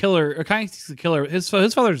seeks to kill her, or Kyan seeks to kill her. His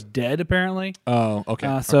father's dead, apparently. Oh,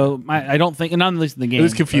 okay. So I don't think, not at least in the game. It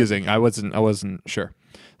was confusing. I wasn't sure.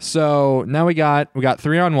 So now we got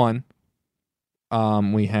 3-on-1.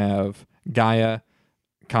 We have Gaia,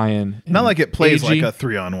 Kyan. Not like it plays AG. like a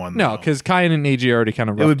 3-on-1. No, though. because Kyan and AG already kind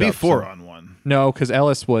of. it would be roughed up, so- 4-on-1. No, because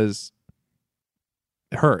Ellis was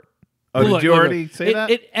hurt. Oh, did you already say that?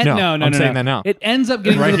 No, I'm saying that now. It ends up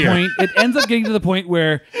getting Right to the here. point. It ends up getting to the point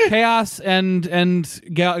where Chaos and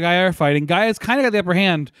Gaia are fighting. Gaia's kind of got the upper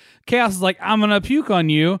hand. Chaos is like, "I'm gonna puke on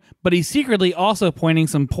you," but he's secretly also pointing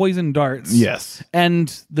some poison darts. Yes.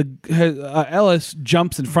 And Ellis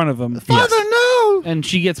jumps in front of him. Father, no. And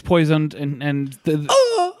she gets poisoned, and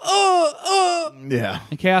Yeah.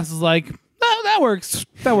 and Chaos is like, "No, that works.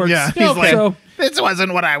 That works." Yeah, he's like, so this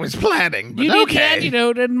wasn't what I was planning, but You need okay. the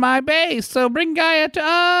antidote in my base, so bring Gaia to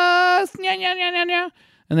us. Nya, nya, nya, nya, nya.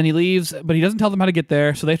 and then he leaves, but he doesn't tell them how to get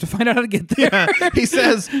there, so they have to find out how to get there. He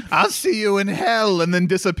says, "I'll see you in hell," and then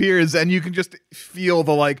disappears, and you can just feel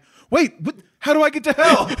the wait, what, how do I get to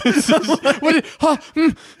hell?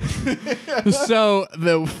 So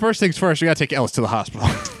the first things first, we got to take Ellis to the hospital.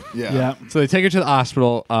 Yeah. So they take her to the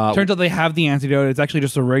hospital. Turns out they have the antidote. It's actually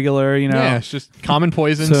just a regular, yeah, it's just common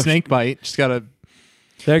poison, So- snake bite. Just gotta.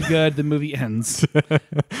 They're good. The movie ends.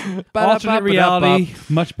 Alternate reality,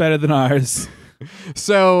 much better than ours.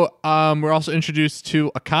 So we're also introduced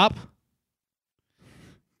to a cop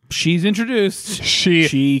She's introduced. She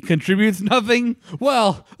She contributes nothing.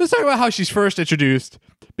 Well, let's talk about how she's first introduced,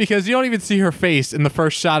 because you don't even see her face in the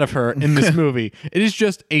first shot of her in this movie. It is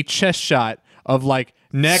just a chest shot of like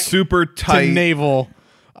neck Super to tight. navel,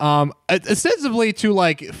 ostensibly to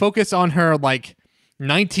like focus on her like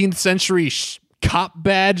 19th century cop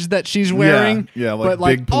badge that she's wearing. Yeah, like but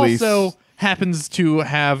like big police. also happens to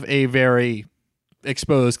have a very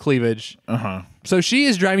exposed cleavage. So she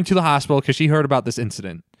is driving to the hospital because she heard about this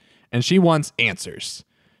incident, and she wants answers.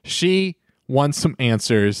 She wants some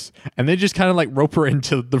answers, and they just kind of like rope her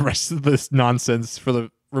into the rest of this nonsense for the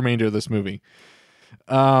remainder of this movie.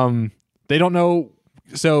 They don't know.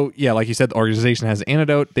 So yeah, like you said, the organization has an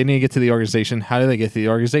antidote. They need to get to the organization. How do they get to the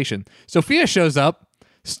organization? Sophia shows up.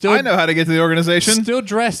 Still, I know how to get to the organization. Still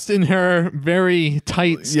dressed in her very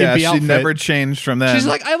tight, skimpy She outfit. never changed from that. She's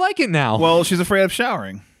like, I like it now. well, she's afraid of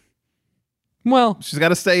showering. Well, She's got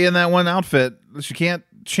to stay in that one outfit. She can't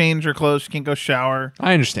change her clothes. She can't go shower.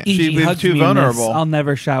 I understand. She'd E.G. be hugs too me in this. vulnerable. I'll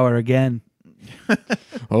never shower again.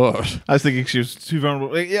 Oh. I was thinking she was too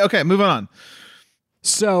vulnerable. Yeah, okay, moving on.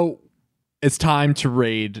 So it's time to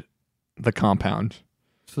raid the compound.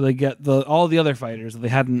 So they get all the other fighters that they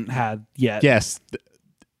hadn't had yet. Yes,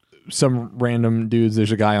 some random dudes.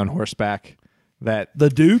 There's a guy on horseback. That The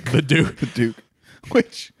Duke. the dude. The Duke.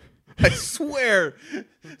 Which, I swear.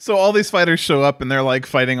 So all these fighters show up and they're like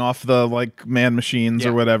fighting off the like man machines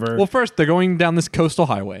or whatever. Well, first they're going down this coastal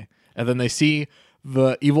highway, and then they see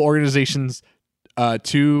the evil organization's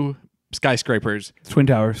 2 skyscrapers. Twin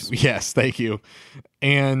Towers. Yes, thank you.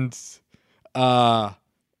 And they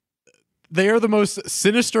are the most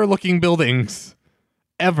sinister looking buildings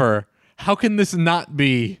ever. How can this not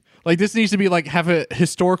be? Like, this needs to be like have a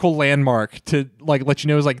historical landmark to like let you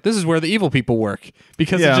know is like this is where the evil people work,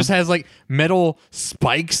 because Yeah. it just has like metal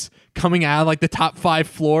spikes coming out of like the top 5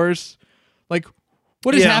 floors. Like,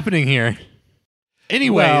 what is Yeah. happening here?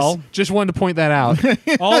 Anyways, Well- just wanted to point that out.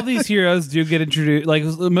 All of these heroes do get introduced. Like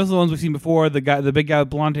most of the ones we've seen before, the big guy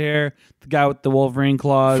with blonde hair, the guy with the Wolverine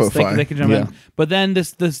claws, Faux-fi. they can jump Yeah. in. But then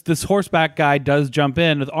this horseback guy does jump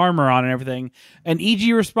in with armor on and everything, and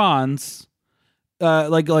EG responds.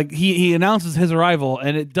 Like he announces his arrival,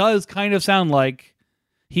 and it does kind of sound like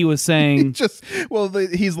he was saying,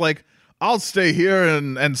 he's like, I'll stay here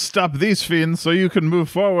and stop these fiends so you can move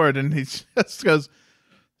forward. And he just goes,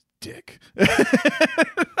 dick.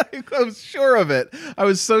 I was sure of it. I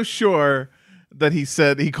was so sure that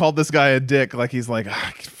he called this guy a dick. Like he's like,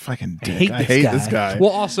 fucking dick. I hate this guy.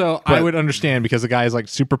 Well, also, I would understand because the guy is like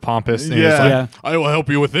super pompous. And he's Yeah. like, Yeah. I will help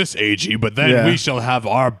you with this, AG, but then Yeah. we shall have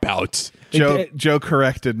our bouts. Joe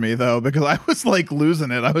corrected me though, because I was like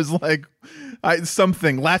losing it. I was like,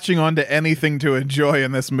 latching onto anything to enjoy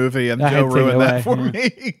in this movie, and I Joe had to take it ruined that away, for yeah.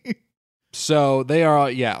 me. So they are,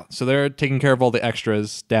 so they're taking care of all the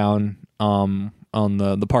extras down on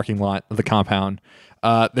the parking lot of the compound.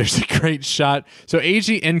 There's a great shot. So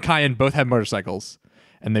AG and Kyan both have motorcycles,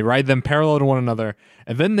 and they ride them parallel to one another,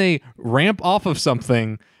 and then they ramp off of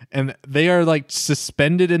something, and they are like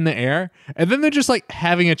suspended in the air, and then they're just like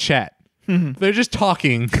having a chat. They're just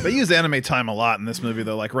talking. They use anime time a lot in this movie,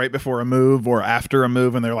 though, like right before a move or after a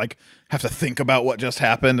move, and they're like have to think about what just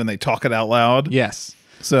happened, and they talk it out loud. Yes.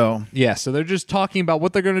 So Yeah, so they're just talking about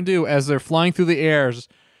what they're going to do as they're flying through the airs.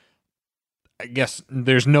 I guess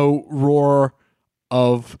there's no roar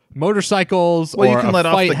of motorcycles well, or you can a let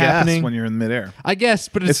off fight the happening. gas when you're in midair. I guess,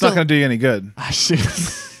 but It's not going to do you any good.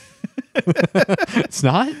 It's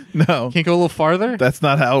not? No, Can't go a little farther? that's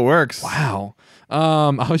not how it works. Wow.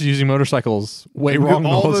 I was using motorcycles way wrong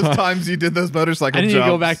All the whole those time. times you did those motorcycle I need jumps.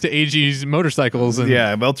 to go back to AG's motorcycles and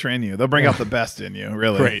Yeah, they'll train you. They'll bring out the best in you.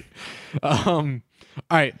 Really. great. All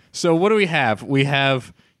right. So what do we have? We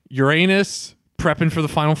have Uranus prepping for the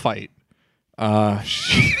final fight.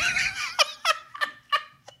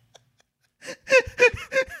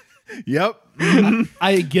 Yep.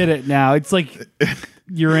 I get it now. It's like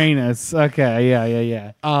Uranus. Okay,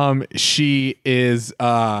 yeah. She is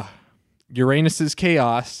Uranus's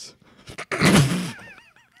chaos.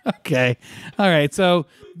 Okay. All right. So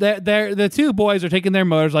the 2 boys are taking their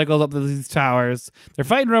motorcycles up to these towers. They're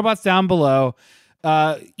fighting robots down below.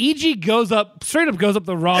 EG straight up goes up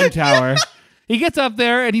the wrong tower. He gets up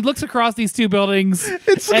there and he looks across these 2 buildings,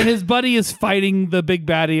 and his buddy is fighting the big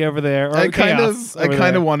baddie over there. Or I kind Chaos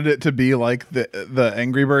of wanted it to be like the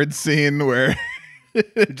Angry Birds scene where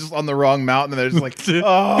just on the wrong mountain and they're just like,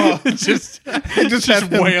 oh, just have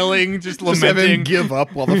him- wailing, just just have him lamenting. give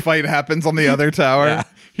up while the fight happens on the other tower. Yeah.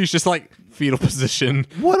 He's just like fetal position.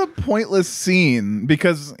 What a pointless scene,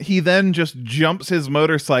 because he then just jumps his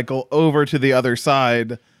motorcycle over to the other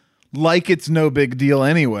side like it's no big deal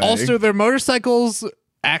anyway. Also, their motorcycles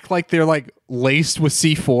act like they're like laced with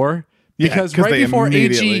C4 because 'cause right they before AG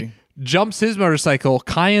immediately- jumps his motorcycle,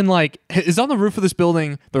 Kyan like is on the roof of this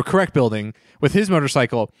building, the correct building, with his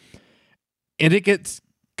motorcycle, and it gets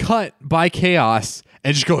cut by Chaos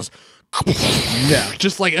and just goes Yeah.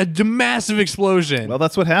 just like a massive explosion. Well,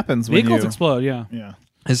 that's what happens when Vehicles you explode. Yeah. yeah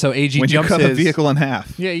and so AG when you jumps cut his a vehicle in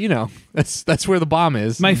half. Yeah, you know that's where the bomb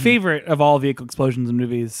is. My favorite of all vehicle explosions in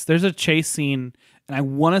movies. There's a chase scene, and I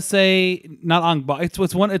want to say not on. It's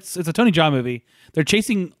a Tony Jaa movie. They're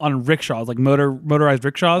chasing on rickshaws, like motorized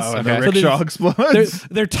rickshaws. Oh, and Okay. the So rickshaw They're, explodes.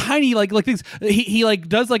 they're tiny, like things. He like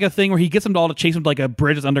does like a thing where he gets them all to chase him to like a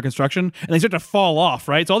bridge that's under construction, and they start to fall off.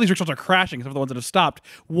 Right, so all these rickshaws are crashing, except for the ones that have stopped.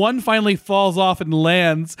 One finally falls off and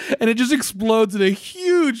lands, and it just explodes in a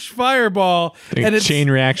huge fireball. And it's chain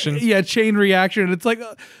reaction. Yeah, chain reaction. And it's like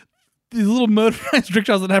these little motorized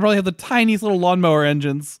rickshaws that probably have the tiniest little lawnmower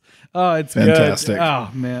engines. Oh, it's Fantastic. Good. Oh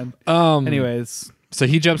man. Anyways, So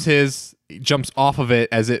he jumps off of it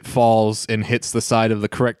as it falls and hits the side of the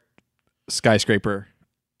correct skyscraper,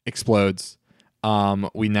 explodes.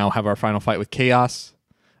 We now have our final fight with Chaos.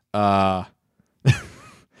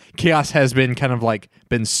 Chaos has been kind of like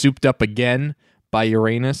been souped up again by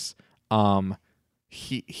Uranus.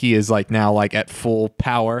 He is like now like at full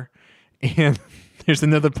power, and there's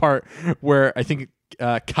another part where I think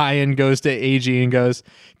Kyan goes to AG and goes,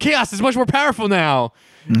 "Chaos is much more powerful now,"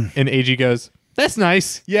 and AG goes, "That's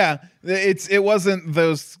nice." Yeah, it wasn't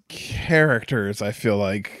those characters. I feel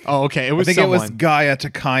like. Oh, okay. It was I think someone. it was Gaia to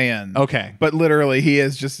Cayenne. Okay. but literally he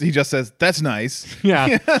just says that's nice.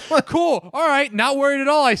 Yeah. Cool. All right. Not worried at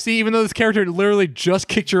all, I see, even though this character literally just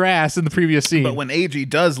kicked your ass in the previous scene. But when AG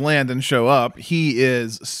does land and show up, he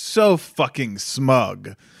is so fucking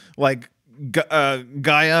smug. Like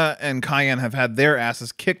Gaia and Cayenne have had their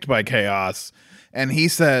asses kicked by Chaos, and he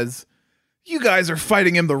says, "You guys are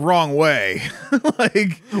fighting him the wrong way."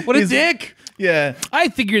 Like what a he's- dick. Yeah. I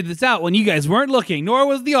figured this out when you guys weren't looking, nor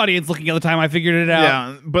was the audience looking at the time I figured it out.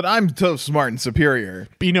 Yeah, but I'm so smart and superior.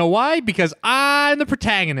 But you know why? Because I'm the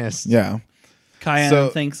protagonist. Yeah. Cayenne So-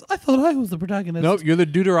 thinks, I thought I was the protagonist. Nope, you're the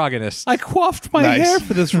deuteragonist. I coiffed my Nice. hair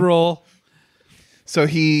for this role. So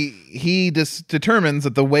he determines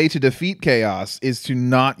that the way to defeat Chaos is to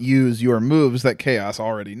not use your moves that Chaos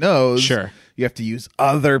already knows. Sure. You have to use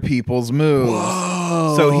other people's moves.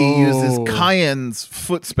 Whoa. So he uses Cayenne's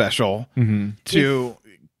foot special to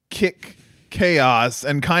kick Chaos,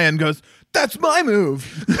 and Cayenne goes, "That's my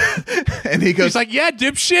move." And he goes, He's like, yeah,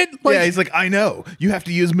 dipshit. Like, yeah, he's like, "I know. You have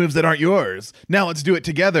to use moves that aren't yours. Now let's do it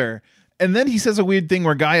together." And then he says a weird thing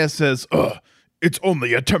where Gaia says, "It's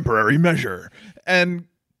only a temporary measure." And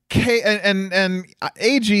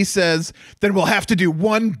AG says, "Then we'll have to do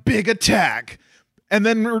one big attack." And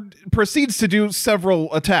then proceeds to do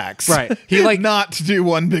several attacks. Right. He, like- not to do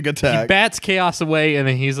one big he attack. bats Chaos away, and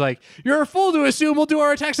then he's like, "You're a fool to assume we'll do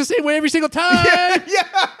our attacks the same way every single time."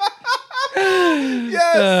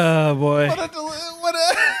 Yes. Oh boy.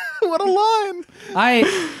 What a line.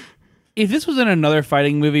 If this was in another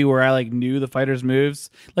fighting movie where I like knew the fighters' moves,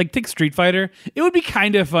 like take Street Fighter, it would be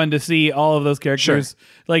kind of fun to see all of those characters.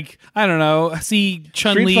 Like, I don't know, see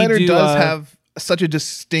Chun-Li Street Fighter do does have such a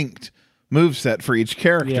distinct move set for each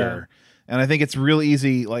character. Yeah. And I think it's real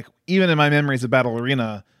easy, like even in my memories of Battle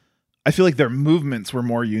Arena, I feel like their movements were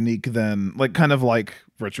more unique than like kind of like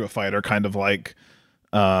Virtua Fighter, kind of like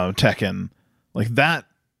Tekken. Like that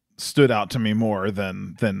stood out to me more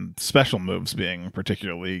than special moves being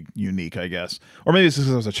particularly unique, I guess. Or maybe it's just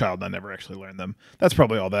because I was a child and I never actually learned them. That's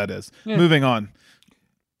probably all that is. Moving on.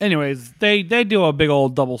 Anyways, they do a big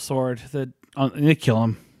old double sword that and they kill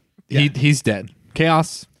him. He's dead.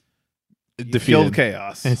 Chaos defeated. Killed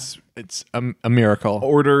Chaos. It's a miracle.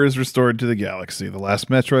 Order is restored to the galaxy. The last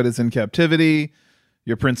Metroid is in captivity.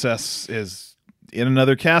 Your princess is in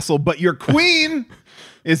another castle, but your queen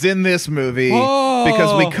is in this movie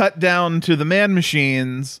because we cut down to the man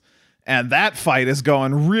machines, and that fight is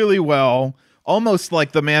going really well. Almost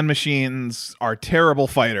like the man machines are terrible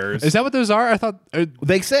fighters. Is that what those are? I thought.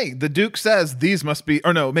 They say the Duke says these must be,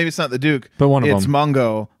 or no, maybe it's not the Duke, But one of it's them.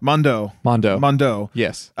 Mondo.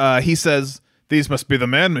 Yes. He says these must be the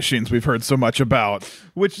man machines we've heard so much about,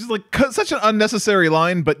 which is like such an unnecessary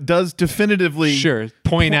line, but does definitively Sure.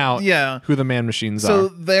 Point out yeah. who the man machines So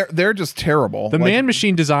are. they're just terrible. The Like, man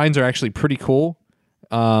machine designs are actually pretty cool.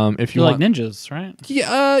 If you They're want, like ninjas, right?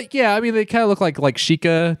 yeah. I mean, they kind of look like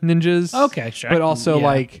Sheikah ninjas. Okay, sure. But also Yeah.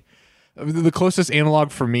 like the closest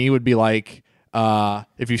analog for me would be like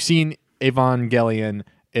if you've seen Evangelion,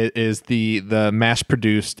 it is the mass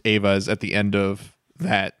produced Evas at the end of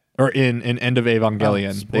that, or in End of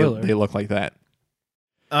Evangelion. spoiler. They look like that.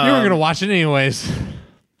 You were gonna watch it anyways.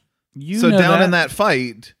 You so know down in that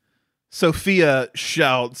fight, Sophia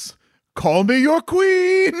shouts, "Call me your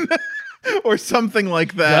queen," or something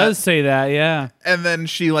like that. does say that, yeah. And then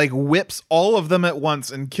she like whips all of them at once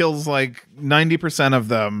and kills like 90% of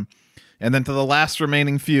them. And then to the last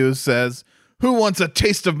remaining few says, "Who wants a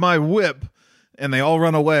taste of my whip?" And they all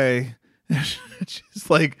run away. She's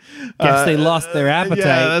like, Guess they lost their appetite.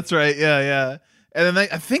 Yeah, that's right. Yeah. And then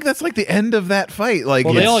I think that's like the end of that fight. Like,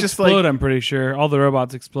 Well, it's they all just explode. like, I'm pretty sure all the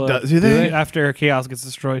robots explode. Do they? After Chaos gets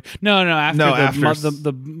destroyed? No. After No, the after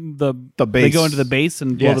the base. they go into the base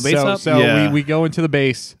and blow the base up. So Yeah. we go into the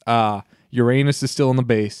base. Uranus is still in the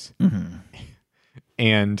base,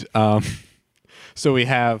 and so we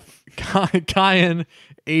have Kyan,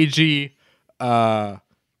 AG, Gaia.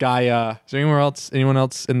 Is there anyone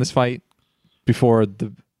else in this fight before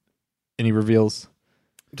any reveals?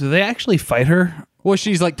 Do they actually fight her? Well,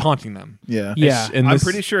 she's like taunting them. yeah. Yeah. And I'm this-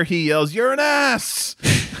 pretty sure he yells, "You're an ass!"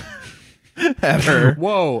 at her.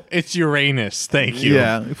 Whoa, it's Uranus. Thank you.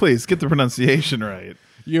 Yeah, please get the pronunciation right.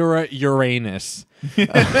 You're a Uranus.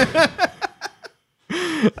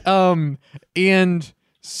 And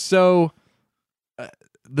so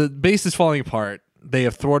the base is falling apart. They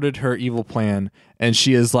have thwarted her evil plan, and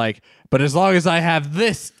she is like, "But as long as I have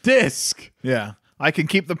this disc, Yeah. I can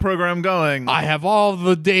keep the program going. I have all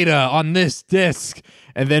the data on this disc."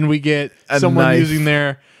 And then we get A someone knife. using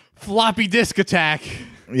their floppy disk attack.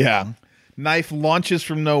 Yeah. Knife launches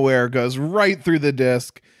from nowhere, goes right through the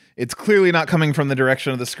disc. It's clearly not coming from the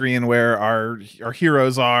direction of the screen where our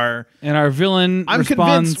heroes are. And our villain I'm responds,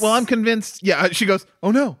 convinced. Well, I'm convinced. Yeah, she goes,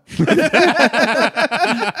 "Oh no,"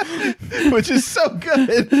 which is so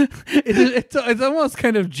good. it's almost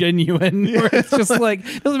kind of genuine. Where it's just like,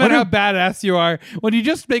 doesn't matter how badass you are. When you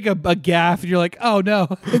just make a gaff, and you're like, "Oh no."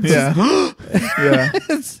 It's Yeah, yeah,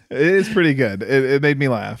 it's- it is pretty good. It made me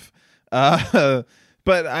laugh.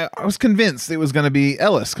 But I was convinced it was going to be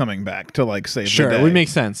Ellis coming back to like save Sure, the it day. would make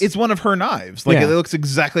sense. It's one of her knives. Like Yeah. it looks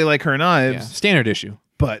exactly like her knives. Yeah, standard issue.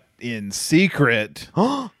 But in secret,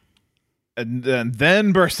 and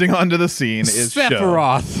then bursting onto the scene is Sho.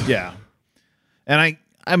 Sephiroth. Yeah, and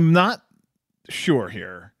I'm not sure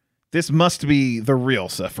here. This must be the real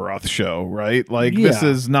Sephiroth show, right? Like this Yeah.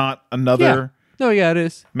 is not another No, yeah, it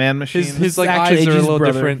is. man machine. His like actually eyes are a AG's little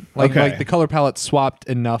brother. different. Like Okay. like the color palette swapped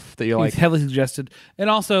enough that you're like, he's heavily suggested, and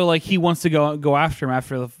also like he wants to go after him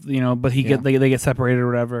after the but he Yeah. they get separated or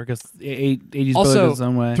whatever because AG's brother also does his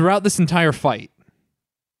own way. throughout this entire fight.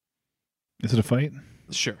 Is it a fight?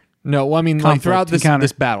 Sure. No, well, I mean, like Conflict, throughout this encounter.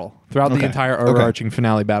 this battle, throughout the Okay. entire Okay. overarching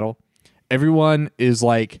finale battle, everyone is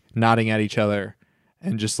like nodding at each other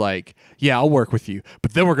and just like, "Yeah, I'll work with you,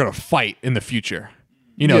 but then we're gonna fight in the future."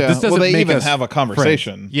 You know, Yeah, this doesn't well, they make even us have a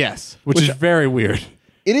conversation. friends. Yes, which Which- is very weird.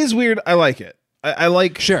 It is weird. I like it. I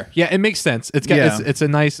like. Sure. Yeah, it makes sense. It's got Yeah. it's a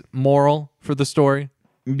nice moral for the story.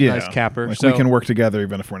 Yeah, Nice capper. Like So- we can work together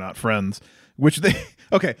even if we're not friends. Which they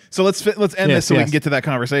okay. So let's end this Yes, so we yes. can get to that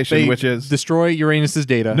conversation, They which is destroy Uranus's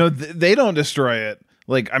data. no, they don't destroy it.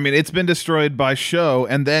 Like I mean, it's been destroyed by Sho,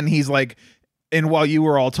 and then he's like, and while you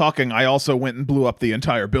were all talking, I also went and blew up the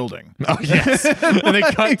entire building. Oh yes. And they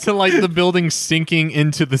cut to like the building sinking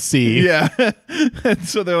into the sea. Yeah. And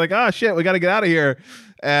so they're like, "Ah, shit, we got to get out of here."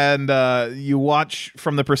 And you watch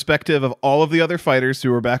from the perspective of all of the other fighters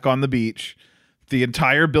who are back on the beach, the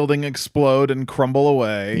entire building explode and crumble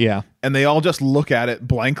away. Yeah. And they all just look at it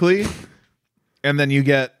blankly. And then you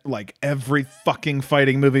get like every fucking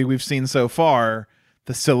fighting movie we've seen so far,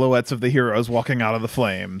 the silhouettes of the heroes walking out of the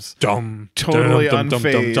flames. Dum, Totally dum, dum,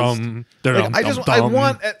 dum, unfazed. dum, dum, Like, dum, I dum.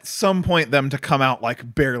 want at some point them to come out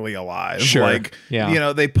like barely alive. Sure. Like, Yeah. you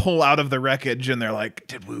know, they pull out of the wreckage and they're like,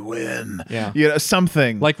 "Did we win?" Yeah. You know,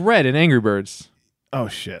 something. Like Red in Angry Birds. Oh,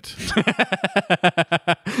 shit.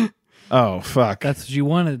 Oh, fuck. That's what you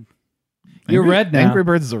wanted. You're red now. Angry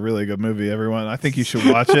Birds is a really good movie, everyone. I think you should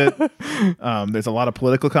watch it. There's a lot of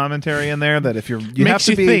political commentary in there that if you have Makes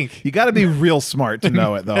to you be, think. you got to be real smart to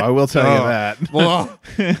know it, though. I will tell you that. Well,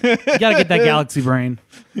 You gotta get that galaxy brain.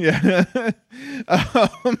 Yeah.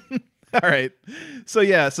 All right. So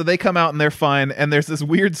yeah, so they come out and they're fine, and there's this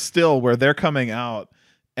weird still where they're coming out,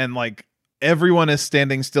 and like everyone is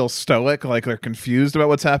standing still stoic, like they're confused about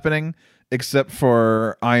what's happening, except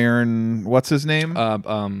for Iron. What's his name?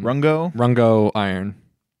 Rungo, Rungo Iron.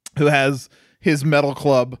 who has his metal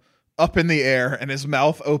club up in the air and his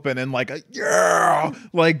mouth open and like a yeah,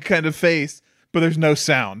 like kind of face, but there's no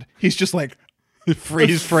sound. He's just like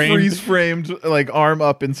Freeze frame. framed, like arm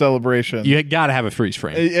up in celebration. You gotta have a freeze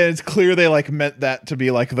frame. And it's clear they like meant that to be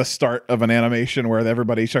like the start of an animation where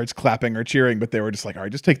everybody starts clapping or cheering, but they were just like, "All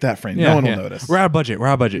right, just take that frame. No one will notice." We're out of budget. We're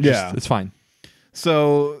out of budget. Yeah. It's fine.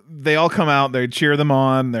 So they all come out, they cheer them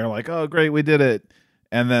on. They're like, "Oh, great, we did it."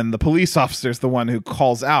 And then the police officer's the one who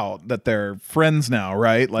calls out that they're friends now,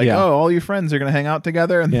 right? Like, Yeah. "Oh, all your friends are going to hang out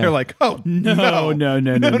together." And Yeah. they're like, "Oh, no.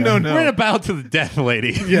 We're in a battle to the death,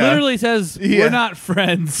 lady. Yeah. Literally says Yeah. we're not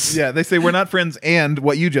friends. Yeah, they say we're not friends. And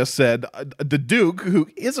what you just said, the Duke, who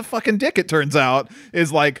is a fucking dick, it turns out,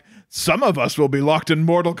 is like, some of us will be locked in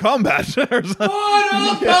Mortal Kombat. Or something.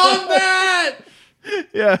 Mortal Kombat!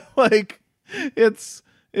 Yeah, like it's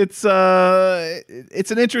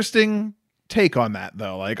an interesting take on that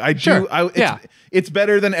though. Like Sure. It's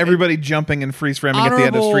better than everybody jumping and freeze framing at the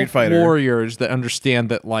end of Street Fighter warriors that understand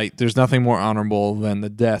that like there's nothing more honorable than the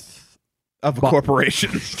death. of a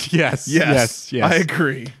corporation. Yes. I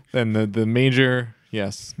agree. Then the major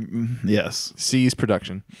Yes. C's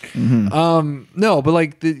production. Mm-hmm. No, but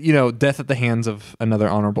like death at the hands of another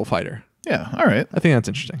honorable fighter. Yeah. All right. I think that's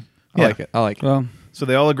interesting. I Yeah. like it. I like it. Well, So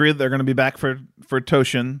they all agree that they're going to be back for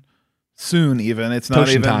Toshin soon. Even it's not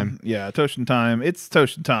Toshin even time. Yeah, Toshin time. It's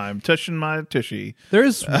Toshin time. Toshin my tushy.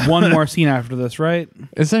 there's one more scene after this, right?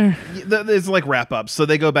 Is there? It's like wrap ups. So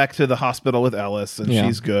they go back to the hospital with Ellis, and Yeah.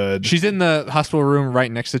 she's good. She's in the hospital room right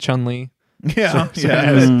next to Chun-Li. yeah.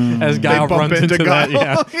 As Guile They bump runs into Guile.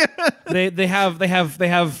 that. Yeah. They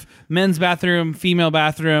have men's bathroom, female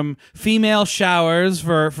bathroom, female showers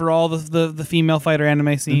for all the female fighter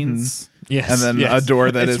anime scenes. Yes. And then yes. a door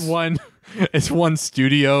that it's is- it's one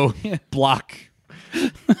studio block. A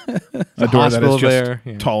door that hospital is just there,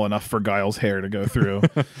 yeah. tall enough for Guile's hair to go through.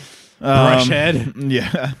 Brush head.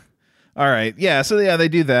 Yeah. All right. Yeah. So yeah, they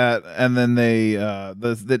do that, and then they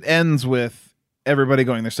that ends with everybody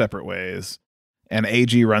going their separate ways, and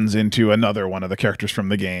AG runs into another one of the characters from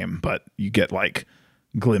the game, but you get like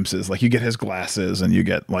glimpses, like you get his glasses, and you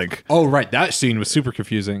get like. Oh, right. That scene was super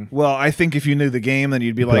confusing. Well, I think if you knew the game, then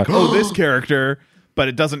you'd be like, "Oh, this character," but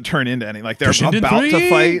it doesn't turn into any. Like they're Toshinden about to 3?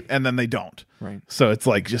 fight, and then they don't. Right. So it's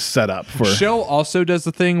like just set up for. Show also does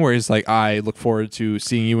the thing where he's like, I look forward to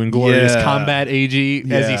seeing you in glorious Yeah. combat, AG,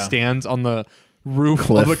 as he Yeah. stands on the roof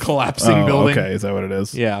Cliff. of the collapsing Oh, building. okay, is that what it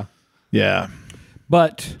is? Yeah. Yeah.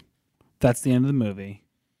 But that's the end of the movie.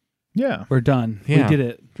 Yeah. We're done. Yeah. We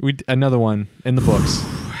did it. Another one in the books.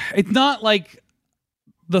 It's not like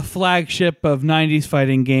the flagship of 90s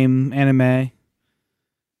fighting game anime.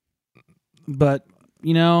 But,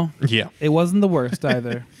 Yeah. it wasn't the worst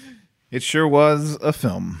either. It sure was a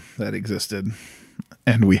film that existed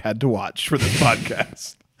and we had to watch for this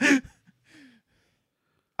podcast.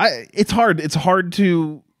 It's hard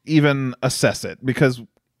to even assess it because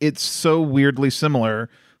it's so weirdly similar.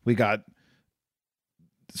 We got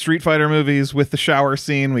Street Fighter movies with the shower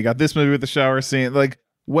scene. We got this movie with the shower scene. Like,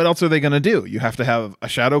 what else are they going to do? You have to have a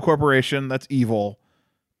shadow corporation that's evil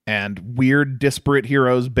and weird, disparate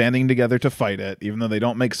heroes banding together to fight it, even though they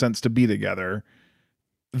don't make sense to be together.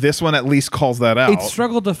 This one at least calls that out. It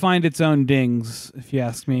struggled to find its own dings, if you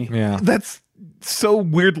ask me. Yeah. That's so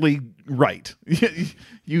weirdly right.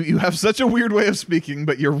 You have such a weird way of speaking,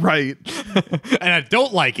 but you're right. And I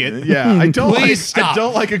don't like it. Yeah, I don't Please like, stop. I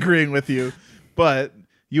don't like agreeing with you, but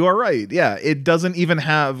you are right. Yeah, it doesn't even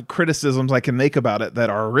have criticisms I can make about it that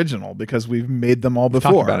are original because we've made them all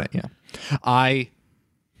before. Talk about it. Yeah.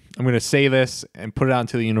 I'm going to say this and put it out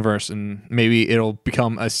into the universe, and maybe it'll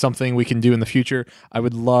become something we can do in the future. I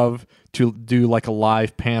would love to do like a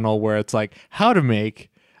live panel where it's like how to make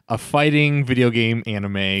a fighting video game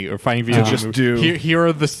anime or fighting video game just movie. do-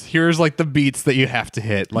 Here's like the beats that you have to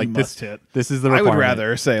hit. Like must hit. This is the I requirement. would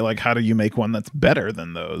rather say like, how do you make one that's better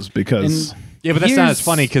than those? Because Yeah, but that's not as Here's-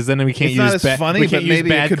 funny because then we can't It's not use as funny, we but can't use maybe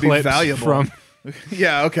it bad could be clips valuable. from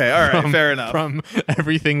yeah, okay, all right, fair enough. from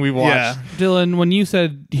everything we watched. Yeah. Dylan, when you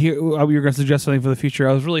said here you were going to suggest something for the future,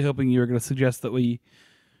 I was really hoping you were going to suggest that we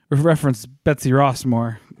reference Betsy Ross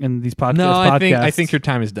more in these podcasts. No, I think your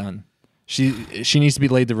time is done. She needs to be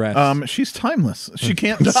laid to rest. She's timeless. She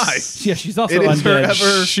can't die. Yeah, she's also It is her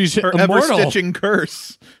undead. She's ever immortal. stitching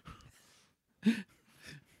curse.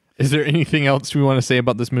 Is there anything else we want to say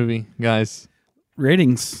about this movie, guys?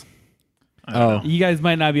 Ratings. Oh, You guys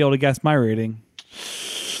might not be able to guess my rating.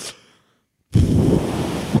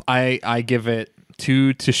 I give it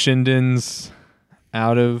 2 Toshindens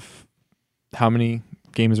out of how many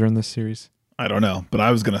games are in this series? I don't know, but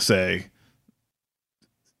I was gonna say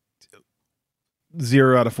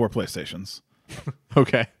 0 out of 4 PlayStations.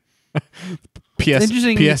 Okay.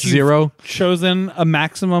 Interesting that PS 0. Chosen a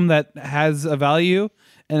maximum that has a value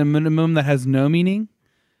and a minimum that has no meaning.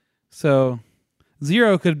 So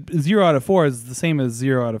 0 out of 4 is the same as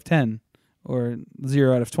 0 out of 10 or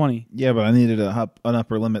 0 out of 20. Yeah, but I needed an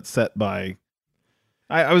upper limit set by.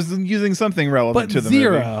 I was using something relevant But to the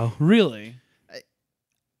 0, movie. really?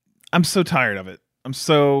 I'm so tired of it. I'm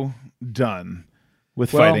so done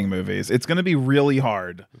with fighting movies. It's going to be really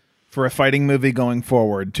hard for a fighting movie going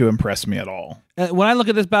forward to impress me at all. When I look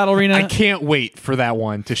at this battle arena, I can't wait for that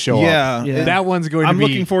one to show Yeah. up. Yeah. That one's going to I'm be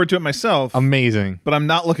looking forward to it myself, amazing. but I'm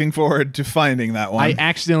not looking forward to finding that one. I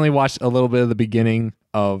accidentally watched a little bit of the beginning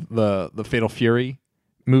of the Fatal Fury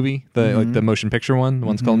movie, like the motion picture one. The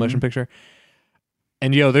one's called motion picture.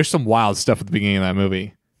 And there's some wild stuff at the beginning of that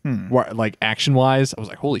movie. Where, like action wise, I was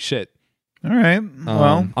like, holy shit. All right.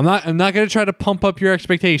 Well, I'm not going to try to pump up your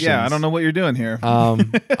expectations. yeah, I don't know what you're doing here. I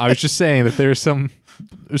was just saying that there's some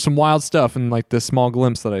wild stuff in like the small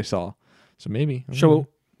glimpse that I saw. So maybe. shall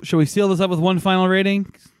we seal this up with one final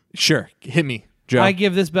rating? Sure. Hit me, Joe. I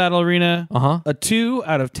give this battle arena Uh-huh. a 2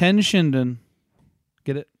 out of 10 Shinden.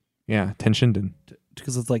 Get it? Yeah, 10 Shinden.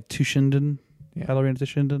 Because it's like 2 Shinden. Yeah. Battle arena to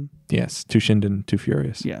Shinden. Yes, 2 Shinden, 2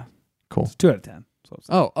 Furious. Yeah. Cool. It's 2 out of 10. So it's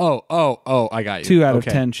Oh, I got you. 2 out of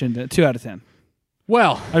Okay. 10 Shinden. 2 out of 10.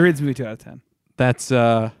 Well, I rate this movie 2 out of 10. that's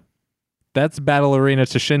Battle Arena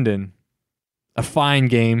to Shinden. A fine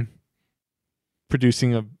game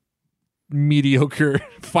producing a mediocre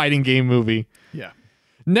fighting game movie. Yeah.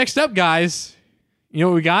 Next up, guys, you know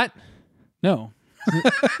what we got? No.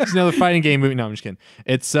 It's another fighting game movie. No, I'm just kidding.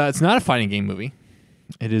 It's not a fighting game movie.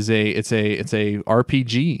 It's a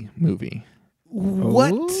RPG movie.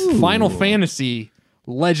 What? Final Fantasy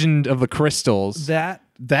Legend of the Crystals. That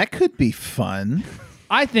That could be fun.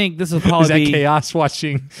 I think this will Is probably that be. Chaos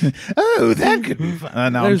watching? Oh, that could be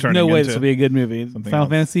fun. Now There's I'm no turning way into this will be a good movie. Final else.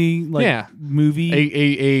 Fantasy, Yeah.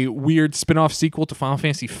 movie. a weird spin-off sequel to Final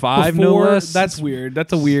Fantasy V, no Before- less. That's weird.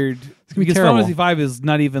 That's a weird. It's gonna be Because terrible. Final Fantasy V is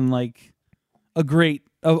not even like a great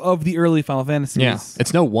of the early Final Fantasies. Yeah,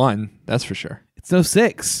 it's no 1, that's for sure. It's no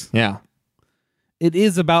 6. Yeah. It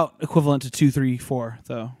is about equivalent to 2, 3, 4,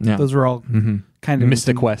 though. Yeah. Those are all kind of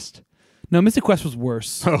Mystic Quest. No, Mystic Quest was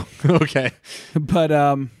worse. Oh, okay. But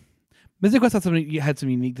Mystic Quest had some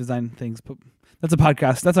unique design things. But that's a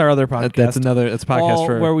podcast. That's our other podcast. That's a podcast All-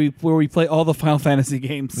 for where we play all the Final Fantasy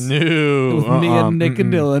games. No. With me and Nick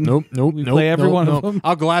and Dylan. Nope. We play every one of them.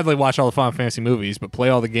 I'll gladly watch all the Final Fantasy movies, but play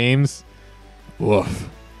all the games. Woof.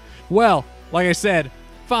 Well, like I said,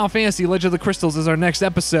 Final Fantasy Legend of the Crystals is our next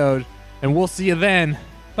episode, and we'll see you then.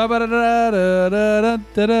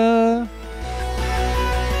 Ba-ba-da-da-da-da-da-da.